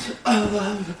friend.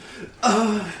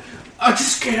 I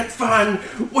just can't find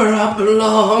where I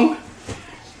belong.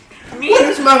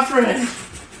 Where's my friend?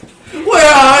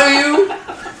 Where are you?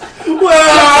 Where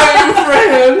are you,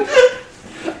 friend?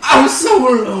 I'm so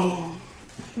alone.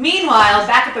 Meanwhile,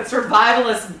 back at the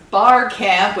survivalist bar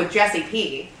camp with Jesse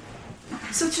P.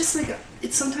 So it's just like,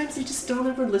 it's sometimes they just don't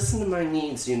ever listen to my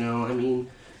needs, you know? I mean...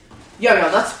 Yo,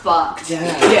 that's fucked. Yeah.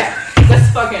 Yeah,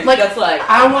 that's fucking, that's like...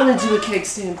 I want to do a cake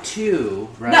stand too,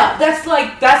 right? No, that's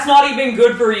not even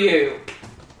good for you.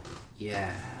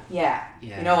 Yeah. Yeah.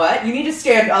 Yeah. You know what? You need to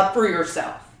stand up for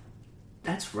yourself.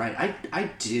 That's right. I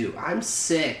do. I'm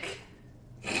sick.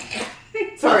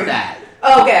 Sorry. Of that.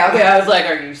 Okay. I was like,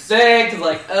 are you sick?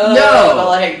 Like, oh. No. But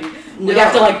like, we No.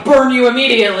 have to like burn you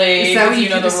immediately. Is that what you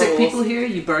know do the to sick rules. people here?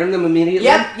 You burn them immediately?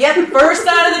 Yep. First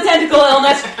sign of the tentacle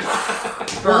illness.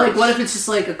 Well, like, what if it's just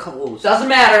like a cold? Doesn't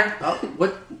matter. Oh,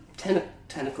 what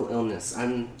tentacle illness?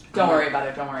 Don't worry about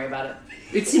it.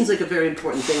 It seems like a very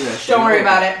important thing that I should Don't worry know.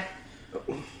 about it.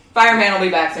 Fireman will be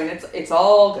back soon. It's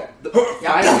all good.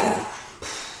 Fireman.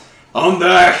 I'm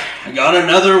back. I got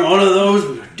another one of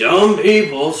those dumb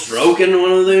people stroking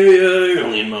one of the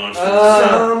alien monsters.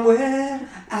 Somewhere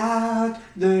out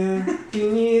there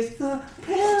beneath the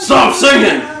Stop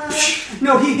singing!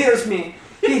 No, he hears me.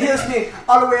 He hears me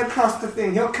all the way across the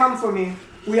thing. He'll come for me.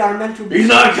 We are meant to be. He's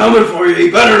not coming for you.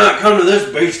 He better not come to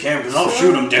this base camp, because I'll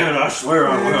shoot him dead. I swear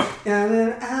I will.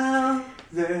 And out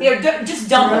there. Here, just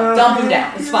dump him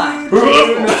down. It's fine.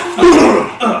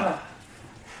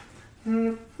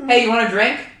 Hey, you want a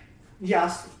drink?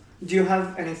 Yes. Do you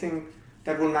have anything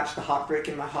that will match the heartbreak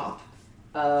in my heart?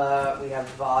 We have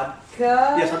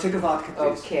vodka. Yes, I'll take a vodka,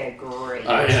 please. Okay, great.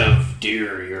 I have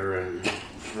deer urine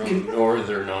from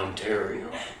northern Ontario.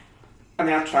 I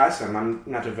mean, I'll try some. I'm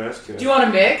not averse to it. Do you want to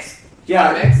mix?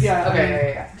 Yeah, Mix? yeah.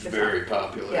 Okay, yeah. It's very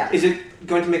popular. Yeah. Is it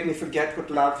going to make me forget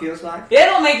what love feels like?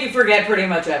 It'll make you forget pretty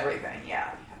much everything. Yeah.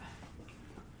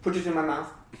 Put it in my mouth.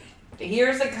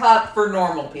 Here's a cup for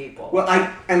normal people. Well,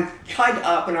 I am tied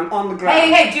up and I'm on the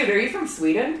ground. Hey, dude, are you from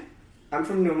Sweden? I'm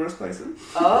from numerous places.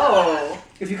 Oh.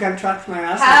 If you can track my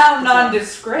ass. How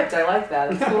nondescript. I like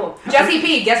that. That's cool. Jesse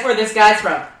P, guess where this guy's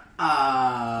from?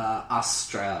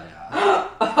 Australia.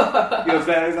 You're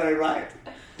very, very right.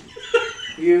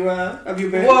 Have you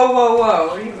been? Whoa.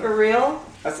 Are you for real?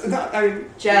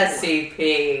 Jesse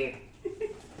P.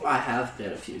 I have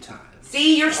been a few times.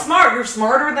 See, you're smart. You're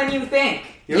smarter than you think.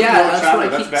 You're Yeah, a that's traveler.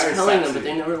 what I keep very telling them, sexy. but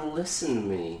they never listen to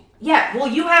me. Yeah, well,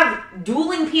 you have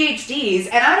dueling PhDs,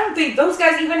 and I don't think those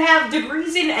guys even have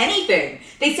degrees in anything.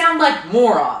 They sound like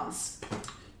morons.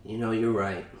 You know, you're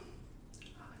right.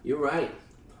 You're right.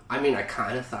 I mean, I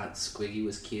kind of thought Squiggy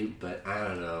was cute, but I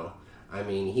don't know. I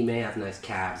mean, he may have nice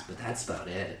calves, but that's about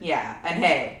it. Yeah, and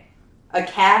hey, a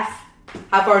calf,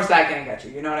 how far is that gonna get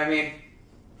you? You know what I mean?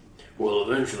 Well,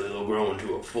 eventually they'll grow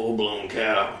into a full-blown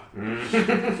cow.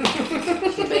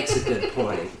 He makes a good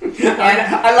point.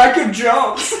 I like your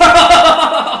jokes.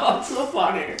 It's so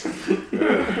funny.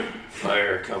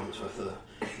 Fire comes with a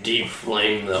deep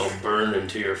flame that'll burn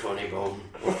into your funny bone.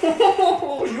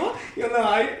 You know,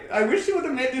 I wish you would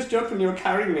have made this joke when you were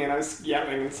carrying me and I was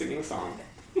yelling and singing songs.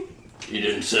 You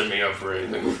didn't set me up for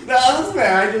anything. No, that's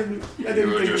fair. I didn't You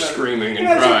were think just about screaming it. and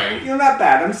You know, crying. You're not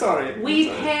bad. I'm sorry. We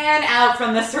pan out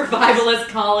from the survivalist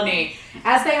colony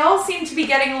as they all seem to be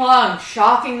getting along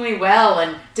shockingly well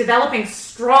and developing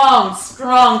strong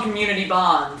community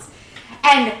bonds.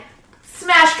 And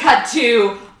smash cut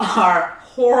to our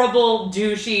horrible,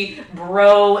 douchey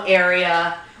bro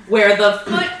area where the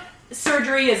foot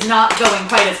surgery is not going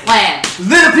quite as planned.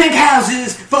 Little pink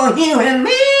houses for you and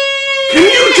me. Can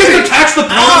you just attach the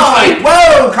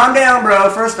Whoa, calm down, bro.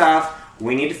 First off,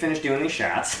 we need to finish doing these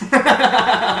shots. Oh,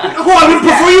 I would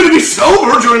prefer you to be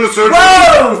sober during the surgery.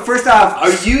 Whoa! First off, Are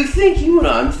you thinking what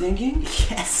I'm thinking?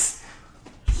 yes.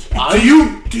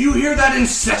 Do you hear that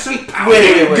incessant pounding?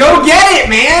 Wait. Go get it,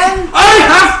 man! I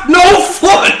have no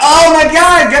foot! Oh my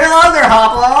god, get along there,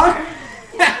 Hopalong!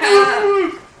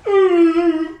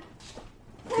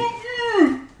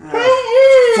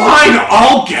 Fine,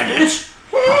 I'll get it.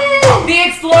 The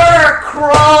explorer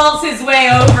crawls his way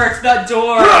over to the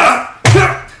door,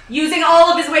 using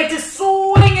all of his weight to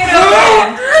swing it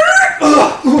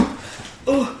open.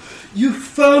 You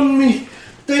found me.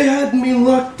 They had me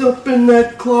locked up in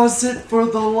that closet for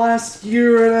the last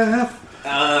year and a half.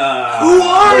 Who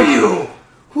are you?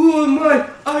 Who am I?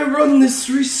 I run this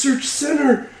research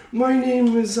center. My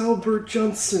name is Albert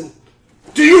Johnson.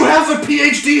 Do you have a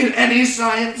PhD in any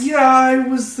science? Yeah, I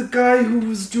was the guy who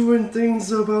was doing things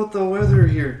about the weather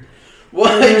here.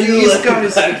 Why And did you these let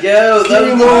guys that go? That was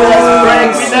came the best on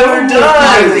prank we so never much.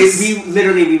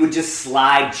 done. We would just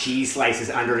slide cheese slices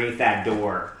underneath that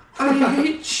door. I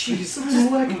hate cheese. I'm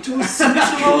lactose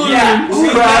intolerant. Yeah.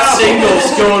 That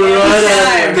signal's going right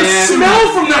out. The smell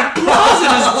from that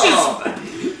closet is just...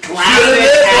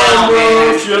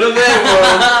 Should have been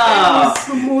one. It's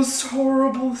the most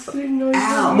horrible thing I've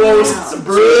ever Most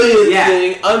brilliant Yeah.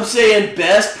 thing. I'm saying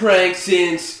best prank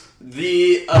since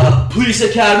the police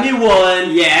academy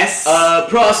one. Yes.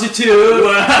 Prostitute.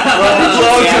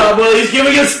 Blowjob. Well, he's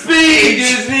giving a speech.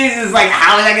 It's like,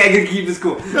 how is that guy gonna keep this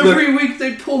cool? Every week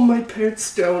they pull my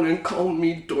pants down and call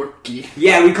me dorky.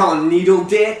 Yeah, we call him needle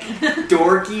dick,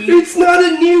 dorky. It's not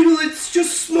a needle, it's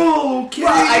just small, okay?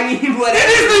 Well, I mean, what? It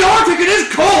is the Arctic. It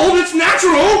is cold. It's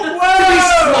natural. To be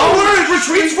smaller, it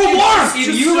retreats for warmth.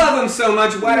 If you love him so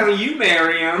much, why don't you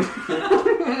marry him?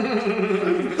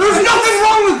 There's nothing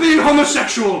wrong with being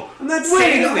homosexual. I'm not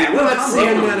saying that. I'm not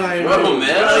saying that I Whoa,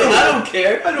 man. I don't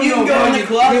care. I don't You know can go why in the you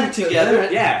closet think together.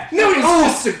 that. Yeah. No,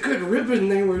 it's just a good ribbon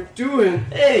they were doing.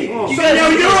 Hey, Oh. you So guys now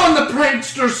you're on the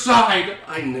prankster side.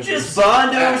 I never just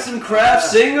bond over some craft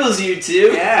singles, you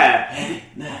two. Yeah. Hey,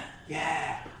 Matt.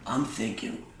 Yeah. I'm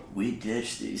thinking we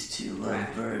ditch these two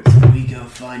lovebirds and we go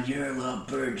find your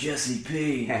lovebird, Jesse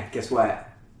P. Hey, guess what?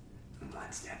 I'm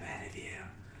one step ahead of you.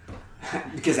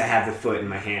 Because I have the foot in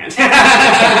my hand.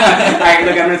 Alright,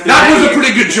 look, I'm gonna throw That was it a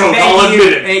pretty good joke. Thank I'll you.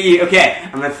 admit it. Thank you. Okay,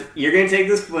 you're gonna take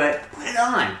this foot, put it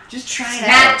on. Just try it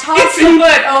Matt out. tossed the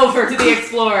foot over to the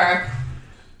explorer.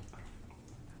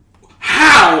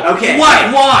 How? Okay.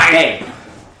 What? Why? Hey,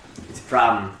 it's a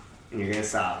problem, and you're gonna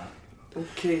solve it.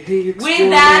 Okay, hey, With explorer.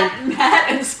 that, Matt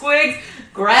and Squigs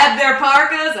grab their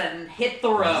parkas and hit the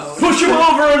road. Push him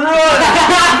over and run!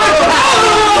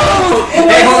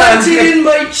 Hey, hold on. It's in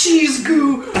my cheese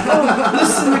goo. Oh,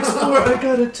 listen, explorer, I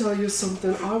gotta tell you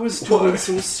something. I was doing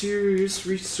some serious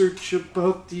research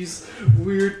about these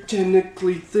weird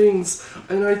tentacly things,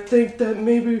 and I think that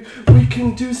maybe we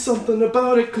can do something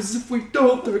about it, because if we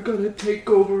don't, they're gonna take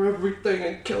over everything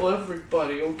and kill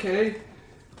everybody, okay?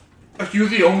 Are you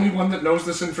the only one that knows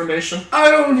this information?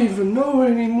 I don't even know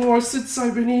anymore since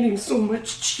I've been eating so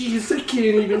much cheese, I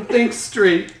can't even think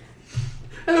straight.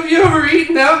 Have you ever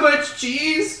eaten that much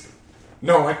cheese?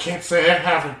 No, I can't say I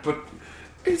haven't, but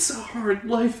It's a hard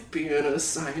life being a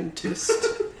scientist.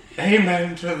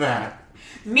 amen to that.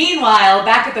 Meanwhile,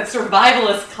 back at the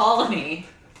survivalist colony.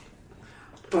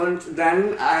 And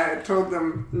then I told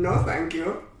them, no thank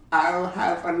you. I'll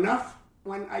have enough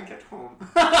when I get home.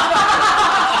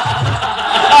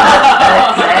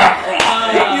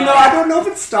 I don't know if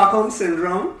it's Stockholm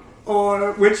Syndrome,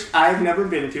 or which I've never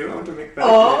been to. I want to make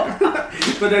that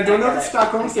clear. But I don't know if it's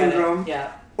Stockholm Syndrome,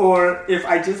 Yeah. or if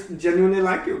I just genuinely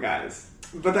like you guys.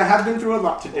 But I have been through a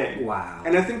lot today. Wow.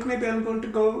 And I think maybe I'm going to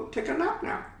go take a nap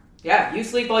now. Yeah, you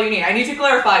sleep all you need. I need to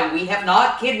clarify, we have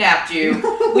not kidnapped you.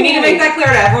 We need to make that clear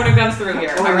to everyone who comes through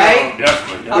here, alright?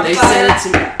 Definitely. They said it to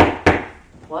me.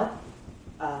 What?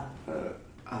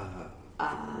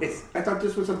 I thought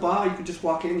this was a bar. You could just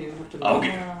walk in. You don't have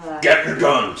to. Get your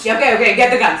guns. Yeah, okay,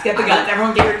 get the guns,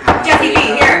 Everyone get your... Jesse, be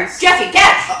here! Jesse,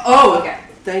 catch! Okay.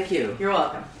 Thank you. You're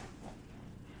welcome.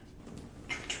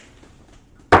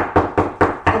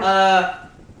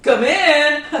 Come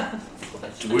in!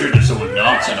 It's weird that someone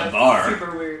knocks at a bar.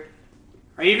 Super weird.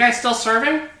 Are you guys still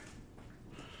serving?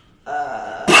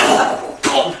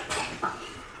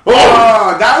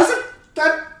 Oh,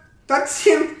 that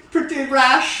seemed pretty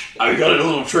rash. I got a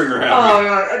little trigger happy.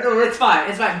 Oh, it's fine.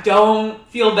 Don't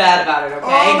feel bad about it, okay?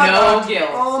 Oh my no god. guilt.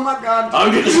 Oh my god.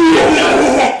 I'm gonna see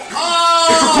it.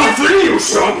 It's a good thing you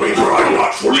shot me, for I'm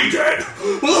not fully dead.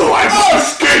 Oh, I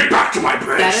must escape back to my base.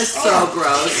 That is so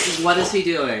gross. What is he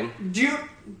doing? Do you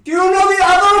know the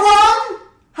other one?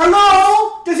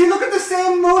 Hello? Does he look at the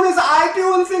same moon as I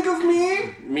do and think of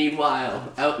me?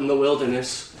 Meanwhile, out in the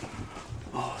wilderness.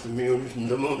 Oh, the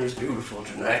moon is beautiful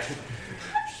tonight.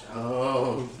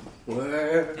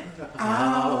 Somewhere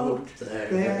out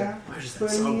there. Where does that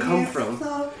song come from?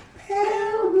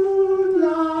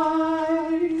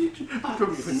 I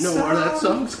don't even know where that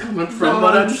song's coming from,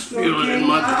 but I just feel it in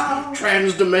my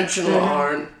trans-dimensional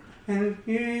heart. And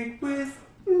be with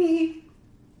me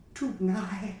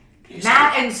tonight.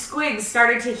 Matt and Squiggs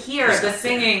started to hear the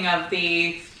singing of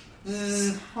the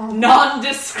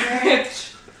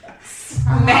nondescript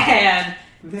man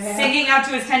singing out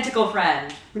to his tentacle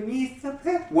friend. Beneath the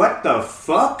bed. What the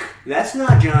fuck? That's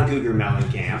not John Cougar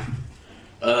Mellencamp.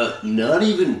 Not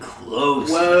even close.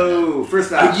 Whoa.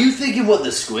 First Are off, you thinking what the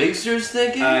Squigster's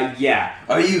thinking? yeah.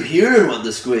 Are you hearing what the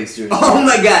Squigster's Oh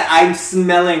my god, I'm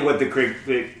smelling what the crick.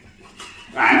 You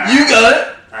got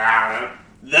it.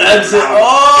 That's it.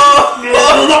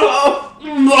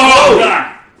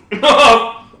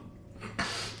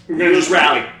 I'm gonna just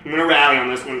rally. I'm gonna rally on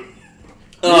this one.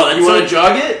 Oh, you want to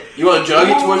jog it? You want to jog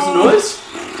it towards the noise?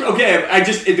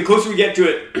 Okay, the closer we get to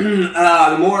it,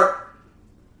 the more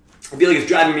I feel like it's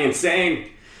driving me insane.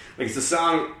 Like it's a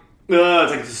song.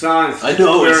 It's a song. It's I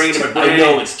know. wearing into my brain. I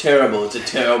know it's terrible. It's a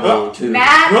terrible tune.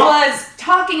 Matt was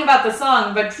talking about the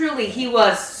song, but truly he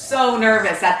was so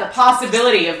nervous at the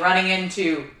possibility of running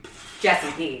into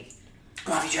Jesse P.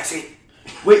 Love you, Jesse.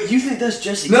 Wait, you think that's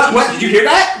Jesse? No, what? Did you hear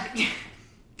that? Did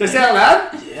I say that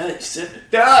out loud? Yeah, you said it.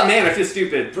 Oh, man, I feel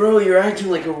stupid. Bro, you're acting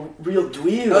like a real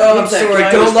dweeb. Oh, I'm sorry.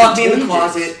 Don't lock me in the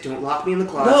closet. Don't lock me in the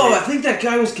closet. No, I think that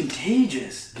guy was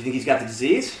contagious. Do you think he's got the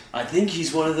disease? I think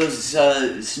he's one of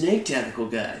those snake tentacle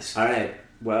guys. All right.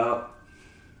 Well,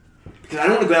 because I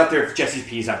don't want to go out there if Jesse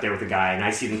P's out there with a guy and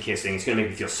I see them kissing. It's going to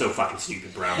make me feel so fucking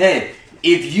stupid, bro. Hey,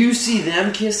 if you see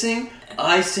them kissing,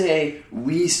 I say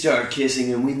we start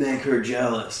kissing and we make her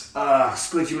jealous.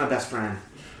 Squidge, you're my best friend.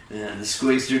 Yeah, the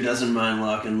Squigster doesn't mind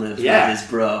locking lips with his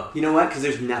bro. You know what? Because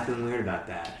there's nothing weird about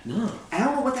that. No. I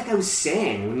don't know what that guy was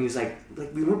saying when he was like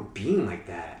we weren't being like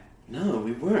that. No,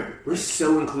 we weren't. We're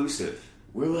so inclusive.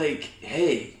 We're like,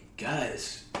 hey,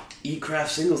 guys, eat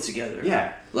craft singles together.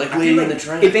 Yeah. Like I Lady feel in like, the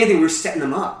Tramp. if anything, we're setting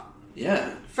them up.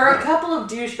 Yeah. For a couple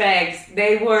of douchebags,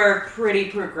 they were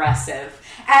pretty progressive.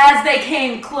 As they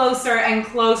came closer and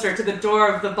closer to the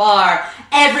door of the bar,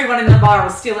 everyone in the bar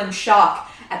was still in shock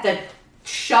at the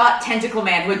shot tentacle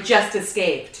man who had just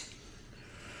escaped.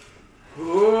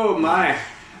 Oh my.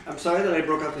 I'm sorry that I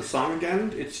broke out the song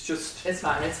again. It's just... It's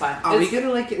fine. Are we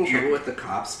gonna get in trouble with the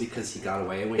cops because he got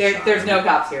away and we shot There's him? no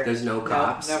cops here. There's no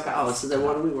cops? No cops. Oh, so then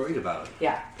what are we worried about?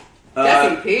 Yeah.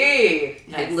 Jesse P.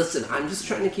 Hey, listen, I'm just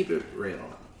trying to keep it real.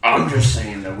 I'm just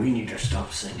saying that we need to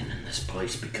stop singing in this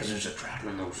place because there's a trap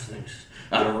in those things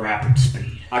at a rapid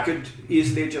speed. I could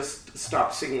easily just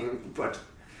stop singing, but...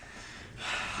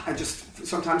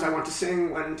 Sometimes I want to sing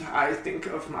when I think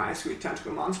of my sweet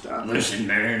tentacle monster. Listen,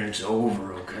 man, it's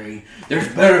over, okay? There's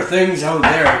better things out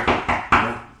there.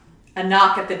 A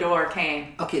knock at the door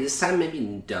came. Okay, this time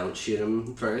maybe don't shoot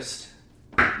him first.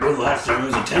 Well, last time it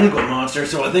was a tentacle monster,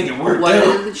 so I think it worked What out.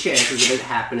 are the chances of it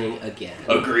happening again?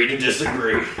 Agree to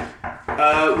disagree.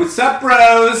 What's up,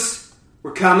 bros?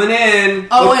 We're coming in.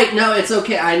 Oh, wait, no, it's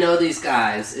okay. I know these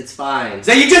guys. It's fine. Is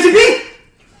that you, Jesse P?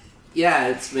 Yeah,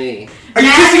 it's me. Are you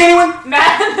kissing anyone?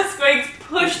 Matt and the Squigs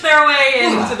pushed their way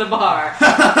into the bar.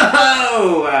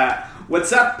 Oh,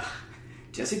 what's up,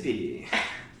 Jesse P?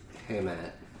 Hey,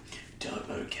 Matt. Tell it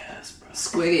about Cass, bro.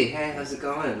 Squiggy, hey, how's it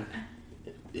going?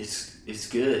 It's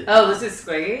good. Oh, this is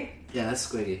Squiggy? Yeah, that's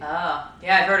Squiggy. Oh.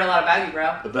 Yeah, I've heard a lot about you,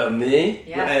 bro. About me?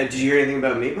 Yeah. Did you hear anything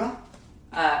about me, bro?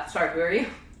 Sorry, who are you?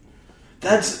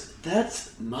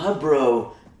 That's my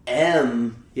bro,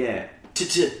 M. Yeah.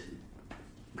 T.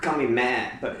 Call me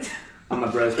Matt, but all my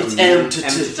bros call It's me M.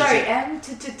 Sorry,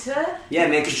 M-T-T-T? Yeah,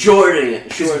 man, 'cause Shortening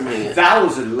it.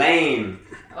 vowels are lame.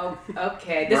 Oh,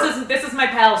 okay. This is my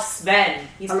pal Sven.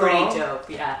 He's Hello? pretty dope,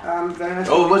 yeah. Very nice.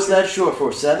 Oh, what's that short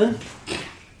for? 7?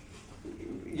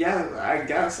 Yeah, I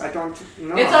guess. I don't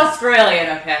know. It's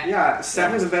Australian, okay? Yeah,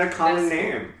 7 is a very common That's-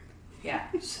 name. Yeah.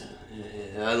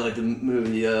 Yeah, I like the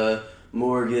movie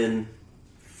Morgan.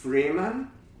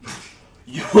 Freeman?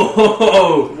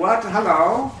 Yo! What?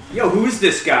 Hello? Yo, who is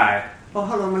this guy? Oh,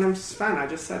 hello, my name's Sven. I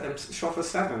just said I'm short for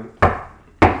 7.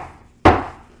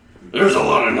 There's a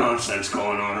lot of nonsense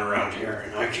going on around here,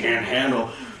 and I can't handle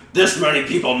this many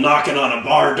people knocking on a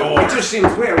bar door. It just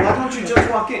seems weird. Why don't you just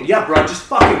walk in? Yeah, bro, just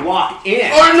fucking walk in.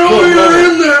 I know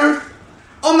you're in there!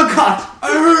 Oh my god!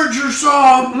 I heard your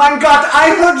song! My god,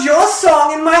 I heard your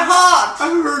song in my heart! I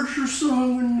heard your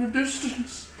song in the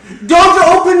distance. Don't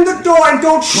open the door and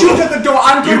don't shoot at the door.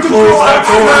 I'm going to close go that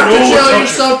door. I have No to one tell you touch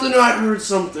it. something. I heard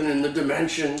something in the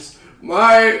dimensions.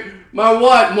 My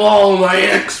what, Maul, my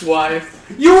ex-wife.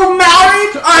 You were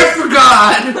married? I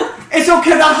forgot. It's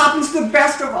okay, that happens to the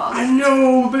best of us. I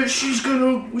know, but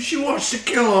she wants to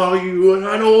kill all you, and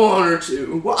I don't want her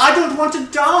to. Well, I don't want to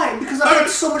die because I had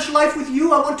so much life with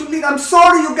you. I want to lead. I'm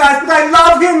sorry, you guys, but I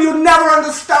love him. You'll never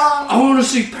understand. I want to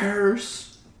see Paris.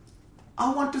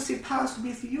 I want to see Paris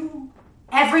with you.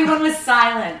 Everyone was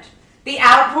silent. The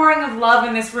outpouring of love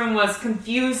in this room was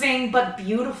confusing but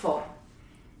beautiful.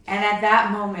 And at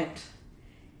that moment,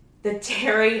 the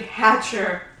Terry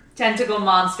Hatcher tentacle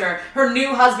monster, her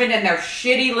new husband, and their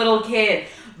shitty little kid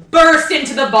burst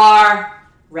into the bar,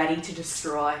 ready to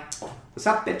destroy. What's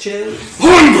up, bitches?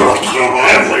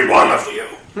 Every one of you.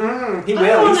 He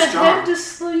will. He's strong. to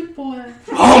sleep, boy.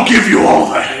 I'll give you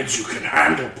all the heads you can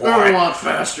handle, They're a lot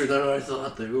faster than I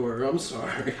thought they were. I'm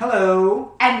sorry.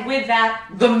 Hello. And with that,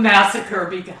 the massacre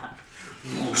began.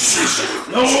 No! Step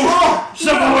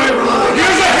away from her!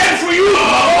 Here's a head for you!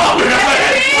 Don't do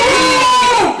it!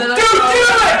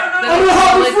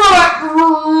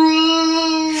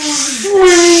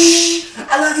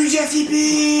 I love you, Jesse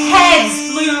B.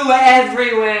 Heads flew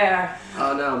everywhere.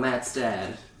 Oh no, Matt's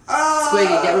dead.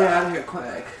 Squiggy, get me out of here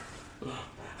quick.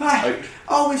 I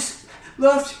always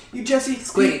loved you, Jesse.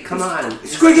 Squiggy, come on.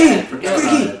 Squiggy! Forget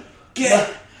about Squiggy! it.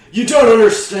 Get You don't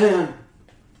understand.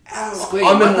 Squeak,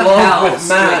 I'm in what the love hell, with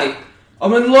Maddie. Squeak?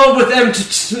 I'm in love with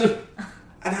M.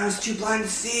 And I was too blind to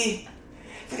see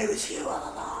that it was you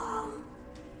all along.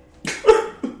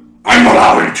 I'm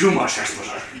allowing too much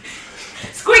exposition.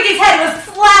 Squeaky's head was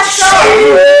slashed off!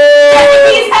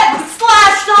 Squeaky's head was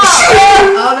slashed off!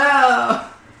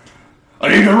 Oh I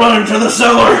need to run into the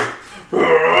cellar.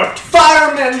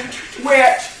 Firemen,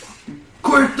 where? no!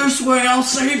 Quick, this way, I'll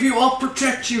save you, I'll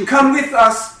protect you. Come with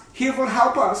us. He will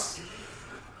help us.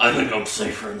 I think I'm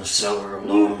safer in the cellar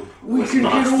alone. We with can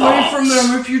my get away thoughts. from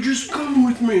them if you just come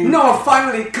with me. No,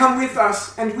 finally, come with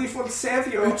us, and we will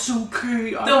save you. It's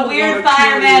okay. The weird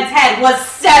fireman's head was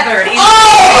severed.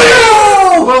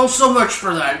 Oh! Well, so much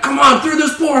for that. Come on, through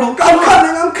this portal.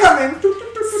 I'm coming.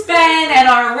 Sven and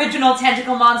our original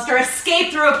tentacle monster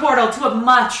escaped through a portal to a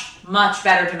much, much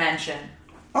better dimension.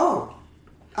 Oh,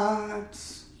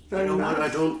 it's very You know nice. what?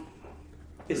 I don't.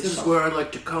 This is where I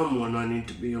like to come when I need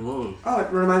to be alone. Oh,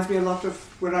 it reminds me a lot of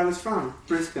where I was from,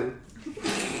 Brisbane.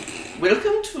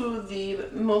 Welcome to the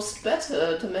most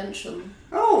better dimension.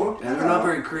 Oh, Yeah, they're not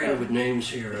very creative with names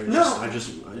here.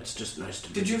 It's just nice to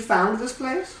be. Did you found this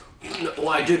place? No, well,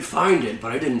 I did find it,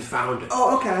 but I didn't found it.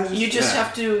 Oh, okay. You just Yeah.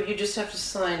 have to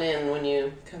sign in when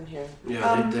you come here.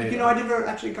 Yeah, they. I never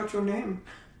actually got your name.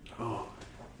 Oh,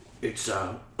 it's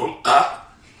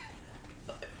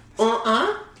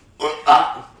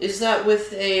Is that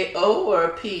with a O or a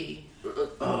P?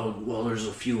 well, there's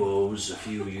a few O's, a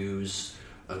few U's,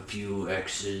 a few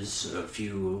X's, a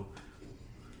few.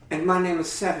 And my name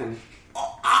is Seven.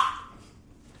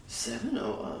 7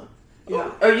 O.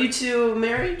 Yeah. Are you two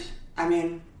married? I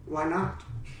mean, why not?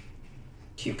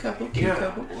 Cute couple.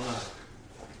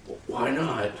 Why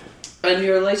not? And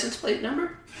your license plate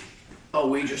number? Oh,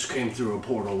 we just came through a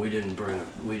portal. We didn't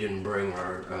bring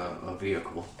our a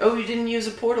vehicle. Oh, you didn't use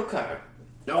a portal car.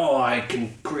 Oh, I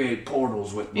can create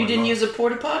portals with. You didn't use a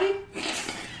porta potty?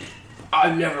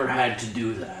 I've never had to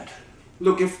do that.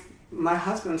 Look, if my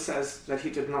husband says that he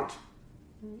did not.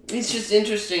 It's just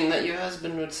interesting that your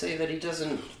husband would say that he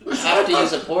doesn't have to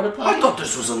use a porta potty. I thought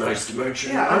this was a nice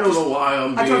dimension. Yeah, I don't know why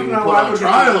I'm I don't being know put why on we're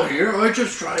trial here. I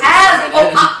just tried to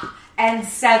find in. And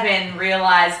Seven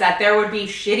realized that there would be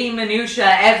shitty minutia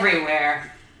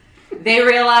everywhere. They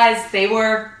realized they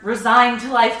were resigned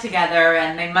to life together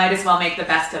and they might as well make the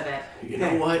best of it. You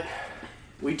know what?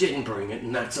 We didn't bring it,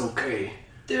 and that's okay.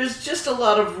 There's just a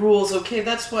lot of rules, okay?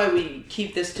 That's why we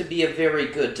keep this to be a very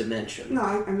good dimension. No,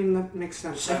 I mean, that makes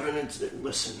sense. Seven,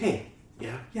 listen. Hey.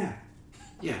 Yeah? Yeah.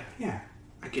 Yeah. Yeah.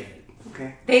 I get it.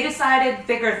 Okay. They decided,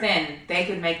 thick or thin, they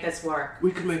could make this work.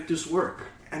 We can make this work.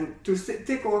 And to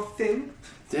thick or thin?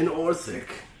 Thin or thick.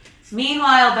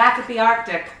 Meanwhile, back at the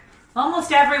Arctic,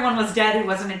 almost everyone was dead who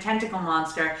wasn't a tentacle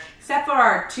monster, except for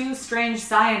our two strange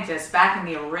scientists back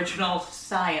in the original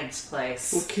science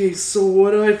place. Okay, so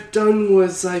what I've done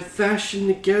was I fashioned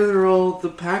together all the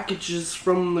packages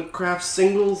from the craft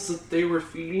singles that they were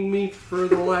feeding me for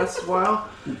the last while.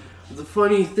 The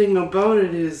funny thing about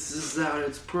it is that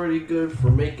it's pretty good for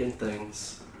making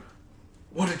things.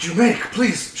 What did you make?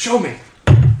 Please, show me.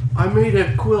 I made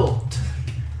a quilt.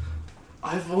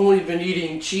 I've only been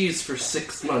eating cheese for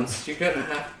 6 months. You're gonna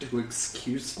have to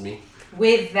excuse me.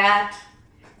 With that,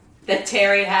 the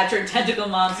Terry Hatcher tentacle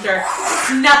monster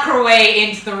snuck her way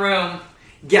into the room.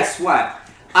 Guess what?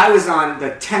 I was on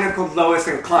the tentacled Lois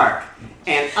and Clark,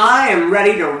 and I am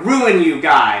ready to ruin you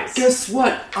guys. Guess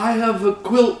what? I have a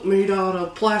quilt made out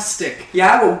of plastic.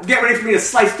 Yeah, well, get ready for me to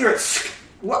slice through it.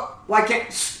 What? Why can't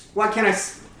I?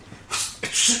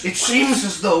 It seems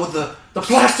as though the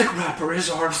plastic wrapper is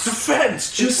our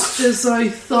defense. Just as I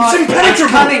thought. It's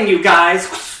impenetrable. I'm coming, you guys.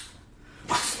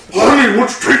 Honey,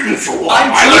 what's taking so long?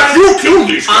 I'm I let you kill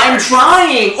these guys. I'm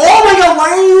trying. Oh my god, why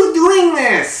are you doing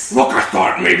this? Look, I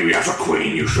thought maybe as a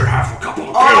queen you should have a couple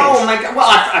of kills. Oh my god.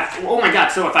 Well, oh my god.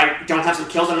 So if I don't have some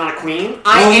kills, I'm not a queen.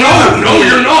 No,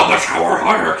 you're not. That's how our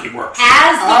hierarchy works.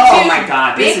 As the Oh two my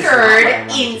God, this is not what I bickered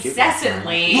wanted to do.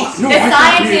 incessantly, Look, no, the I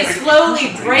thought scientists we- slowly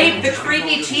draped the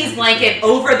creepy cheese blanket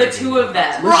over the two of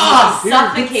them,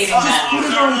 suffocating them. Put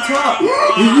it on top.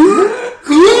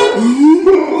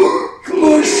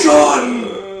 My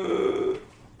son!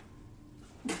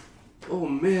 Oh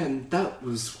man, that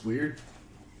was weird.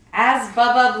 As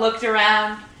Bubba looked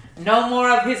around, no more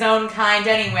of his own kind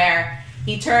anywhere,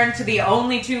 he turned to the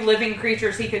only two living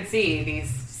creatures he could see, these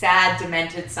sad,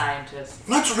 demented scientists.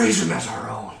 Let's raise him as our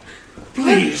own.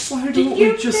 Please. Why don't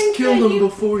you we just think kill that him you-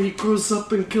 before he grows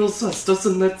up and kills us?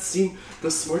 Doesn't that seem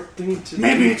the smart thing to do?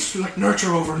 Maybe it's like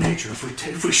nurture over nature.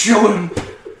 If we show him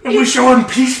And we show him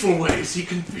peaceful ways. He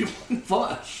can be one of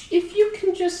us. If you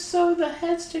can just sew the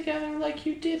heads together like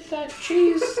you did that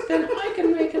cheese, then I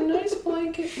can make a nice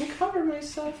blanket and cover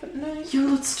myself at night. Yo,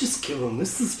 let's just kill him.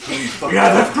 This is pretty fucked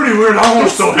Yeah, that's pretty weird. I want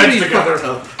to sew heads together.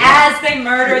 As they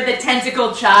murdered the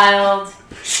tentacle child,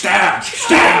 Stab!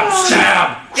 Stab!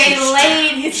 Stab! they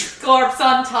laid his corpse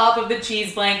on top of the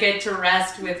cheese blanket to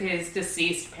rest with his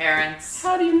deceased parents.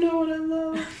 How do you know what I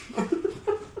love?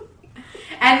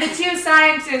 And the two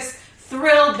scientists,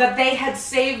 thrilled that they had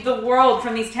saved the world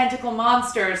from these tentacle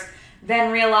monsters,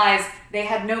 then realized they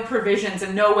had no provisions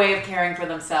and no way of caring for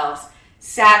themselves,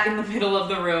 sat in the middle of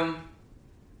the room,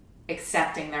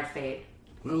 accepting their fate.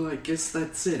 Well, I guess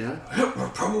that's it, huh? Yep, we're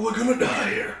probably gonna die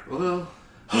here. Well,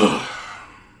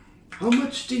 how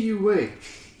much do you weigh?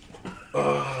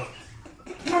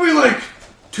 Probably like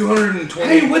 220.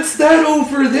 Hey, what's that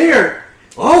over there?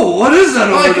 Oh, what is that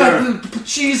over there? I got the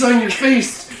cheese on your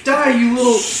face. Die, you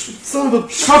little son of a...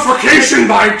 Suffocation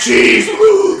by cheese!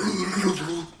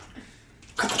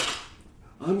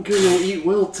 I'm gonna eat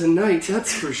well tonight,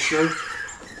 that's for sure.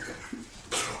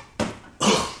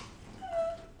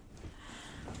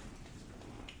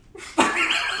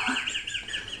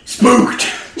 Spooked!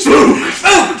 Spooked!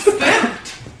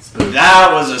 That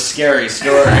was a scary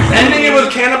story. Ending it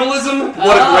with cannibalism?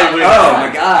 What a great way to Oh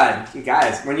my god, you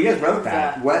guys! When you guys wrote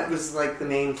that, what was like the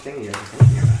main thing you guys were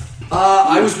thinking about?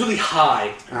 I was really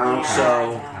high. Okay.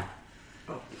 So,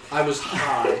 I was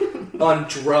high on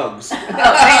drugs. Okay.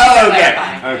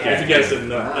 If you guys didn't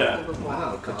know. Yeah.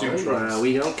 Wow, I do Colin, drugs.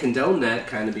 we don't condone that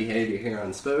kind of behavior here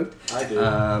on Spooked. I do.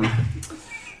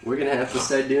 We're gonna have to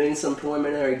start doing some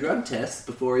preliminary drug tests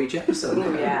before each episode.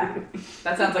 Ooh, yeah.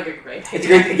 That sounds like a great It's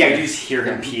idea. great. Yeah, you just hear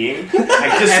him peeing.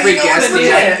 Like just Every so you know guest it's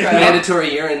needs legit. a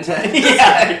mandatory urine test.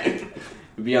 Yeah.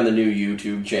 It'd be on the new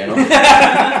YouTube channel.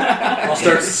 I'll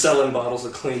start selling bottles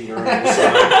of clean urine on the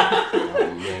side.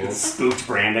 Oh, man. Spooked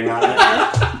branding on it.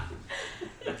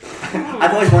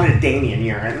 I've always wanted Damien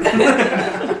urine.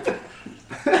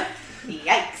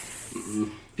 Yikes.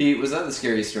 Pete, was that the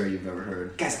scariest story you've ever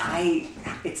heard? Guys,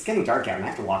 it's getting dark out and I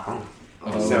have to walk home.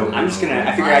 Oh, So I'm just gonna.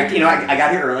 I figure I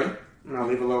got here early and I'll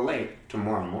leave a little late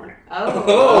tomorrow morning.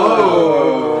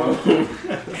 Oh.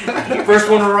 First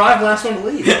one to arrive, last one to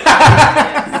leave.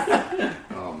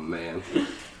 Oh, man.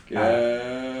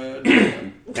 Good.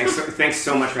 Thanks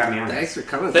so much for having me on. Thanks for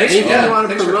coming. Thanks Anything for- you want to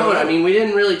thanks for promote? coming. I mean, we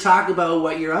didn't really talk about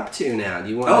what you're up to now. Do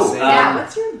you want to say Yeah,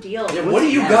 what's your deal? Yeah, what do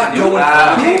you got going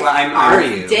on? Okay, well, Are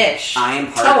you? Dish. I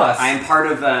am part. Tell us. I am part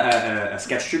of a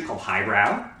sketch troupe called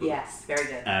Highbrow. Yes, very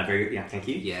good. Yeah, thank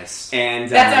you. Yes. And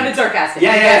That sounded sarcastic.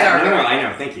 Yeah, You yeah, guys are no, very I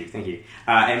know. Thank you.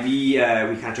 And we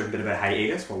kind of took a bit of a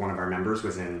hiatus while one of our members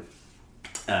was in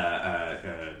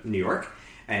New York.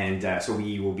 And so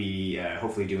we will be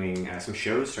hopefully doing some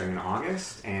shows starting in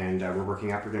August, and we're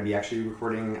working up. We're going to be actually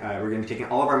recording. We're going to be taking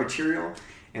all of our material,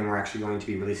 and we're actually going to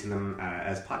be releasing them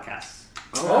as podcasts.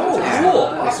 Oh, Yeah. cool.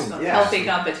 Awesome. Yeah. Healthy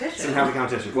competition. Some healthy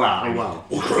competition. Wow. Oh, wow.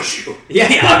 We'll crush you. Yeah,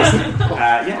 obviously.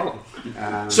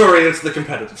 Sorry, it's the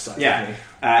competitive side Yeah. of me.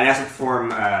 And I also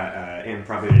perform in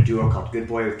probably a duo called Good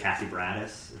Boy with Kathy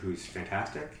Bradis, who's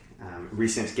fantastic.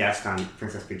 Recent guest on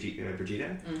Princess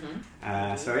Brigida.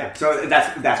 So that's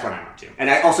what I'm up to. And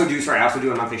I also do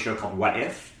a monthly show called What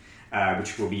If,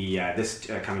 which will be this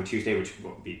coming Tuesday, which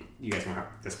will be, you guys won't have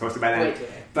this posted by then. Wait till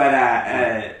But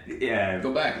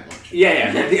Go back and watch.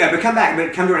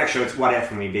 but come to our next show. It's What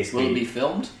If, and we basically Will it be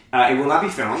filmed? it will not be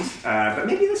filmed, but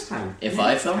maybe this time. If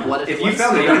I film it? What if, If it you was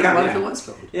filmed it, filmed? you come, What yeah. if it was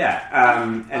filmed? Yeah,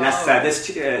 and that's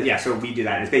so we do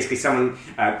that. It's basically someone,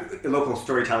 a local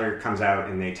storyteller comes out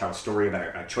and they tell a story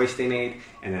about a choice they made,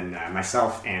 and then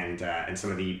myself and some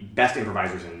of the best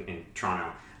improvisers in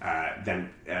Toronto then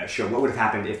show what would have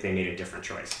happened if they made a different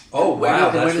choice. Oh, wow. Where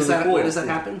That's does really that cool. Where does that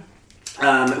happen?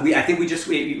 We used to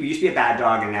be a Bad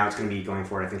Dog, and now it's going to be going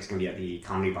forward. I think it's going to be at the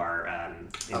Comedy Bar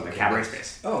in the Cabaret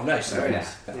space. Oh, nice. So, Very yeah,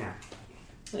 nice. yeah.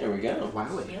 There we go. Wow.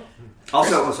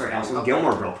 Also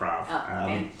Gilmore Girl Prov.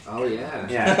 man. Oh, yeah.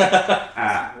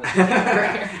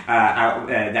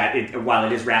 Yeah. While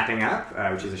it is wrapping up,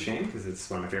 which is a shame because it's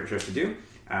one of my favorite shows to do.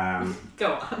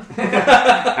 Go on.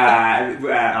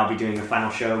 I'll be doing the final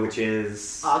show, which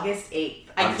is August 8th.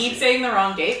 I August keep 8th. saying the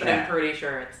wrong date, but Yeah. I'm pretty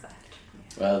sure it's that.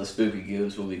 Well, the Spooky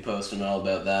Goobs will be posting all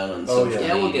about that on Oh, social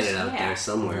Yeah, we'll get media. it out Yeah. there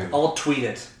somewhere. I'll tweet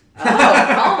it. Oh,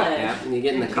 Colin. Yeah, and you're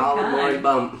getting the Good Colin time. Maury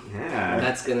bump.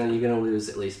 yeah. You're gonna lose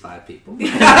at least 5 people.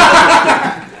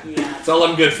 Yeah. That's all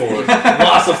I'm good for.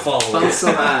 Lots of Bump followers.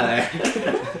 some out of there.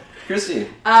 Christy.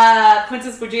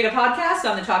 Princess Brigida podcast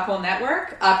on the Talkhole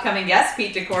Network. Upcoming guest,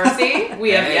 Pete DeCourcy.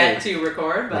 We have Hey. yet to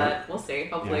record, but we'll see.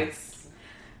 Hopefully Yeah. it's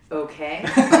Okay.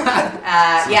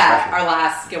 Our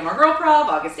last Gilmore Girl Prob,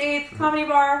 August 8th, Comedy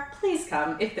Bar. Please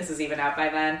come, if this is even out by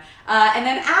then. And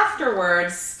then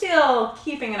afterwards, still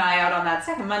keeping an eye out on that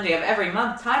second Monday of every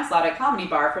month time slot at Comedy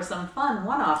Bar for some fun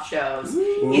one-off shows.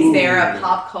 Ooh. Is there a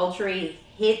pop culture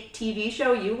hit TV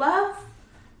show you love?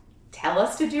 Tell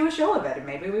us to do a show of it, and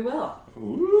maybe we will.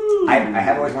 Ooh. I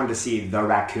have always wanted to see The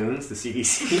Raccoons, the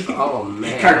CBC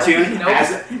cartoon,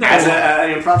 as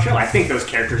an improv show. I think those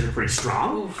characters are pretty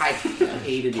strong. Ooh, I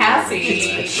hated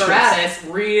Cassie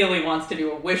Baradas really wants to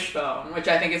do a wishbone, which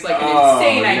I think is like an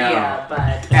insane idea.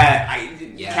 But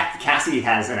Cassie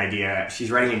has an idea.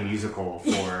 She's writing a musical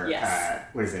for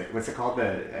what is it? What's it called?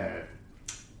 The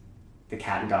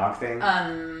cat and dog thing.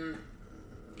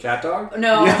 Cat dog?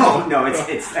 No,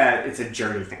 it's a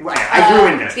journey thing. I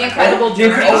ruined this. The Incredible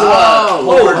Journey.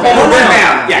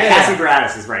 Cassie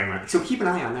Baradas is writing one. So keep an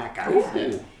eye on that, guys.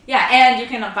 Ooh. Yeah, and you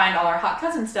can find all our Hot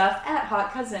Cousin stuff at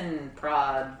Hot Cousin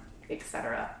Prod,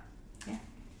 etc. Yeah.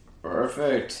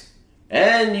 Perfect.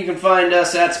 And you can find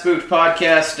us at Spooked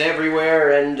Podcast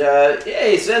everywhere. And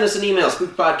send us an email,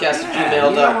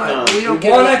 spookedpodcast@gmail.com. We don't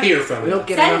want to hear from you.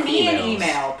 Send me an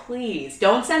email, please.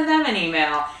 Don't send them an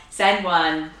email. Send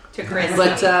one to Chris.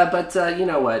 But you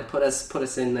know what? Put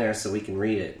us in there so we can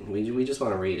read it. We just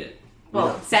want to read it.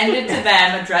 Well, send it to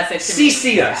them, address it to me.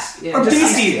 CC us. Or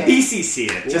BCC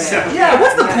it.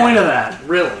 What's the point of that,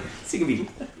 really? So you can be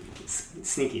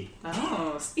sneaky.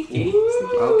 Oh, sneaky.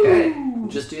 Okay,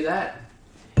 just do that.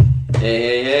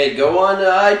 Hey, go on to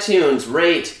iTunes,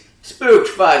 rate Spooked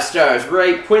 5 stars,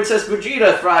 rate Princess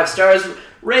Vegeta 5 stars,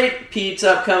 rate Pete's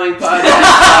upcoming podcast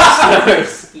 5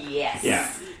 stars. Yes. Yeah.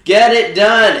 Get it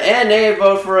done. And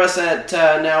vote for us at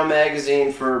Now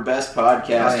Magazine for Best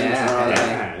Podcast in Toronto.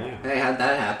 Hey, how'd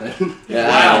that happen?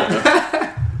 Wow.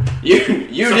 You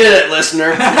did it,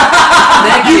 listener.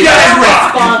 Thank you. guys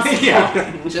rock.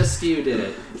 Just you did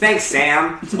it. Thanks,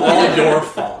 Sam. It's all your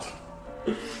fault.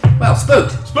 Well,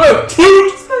 spooked. Spooked.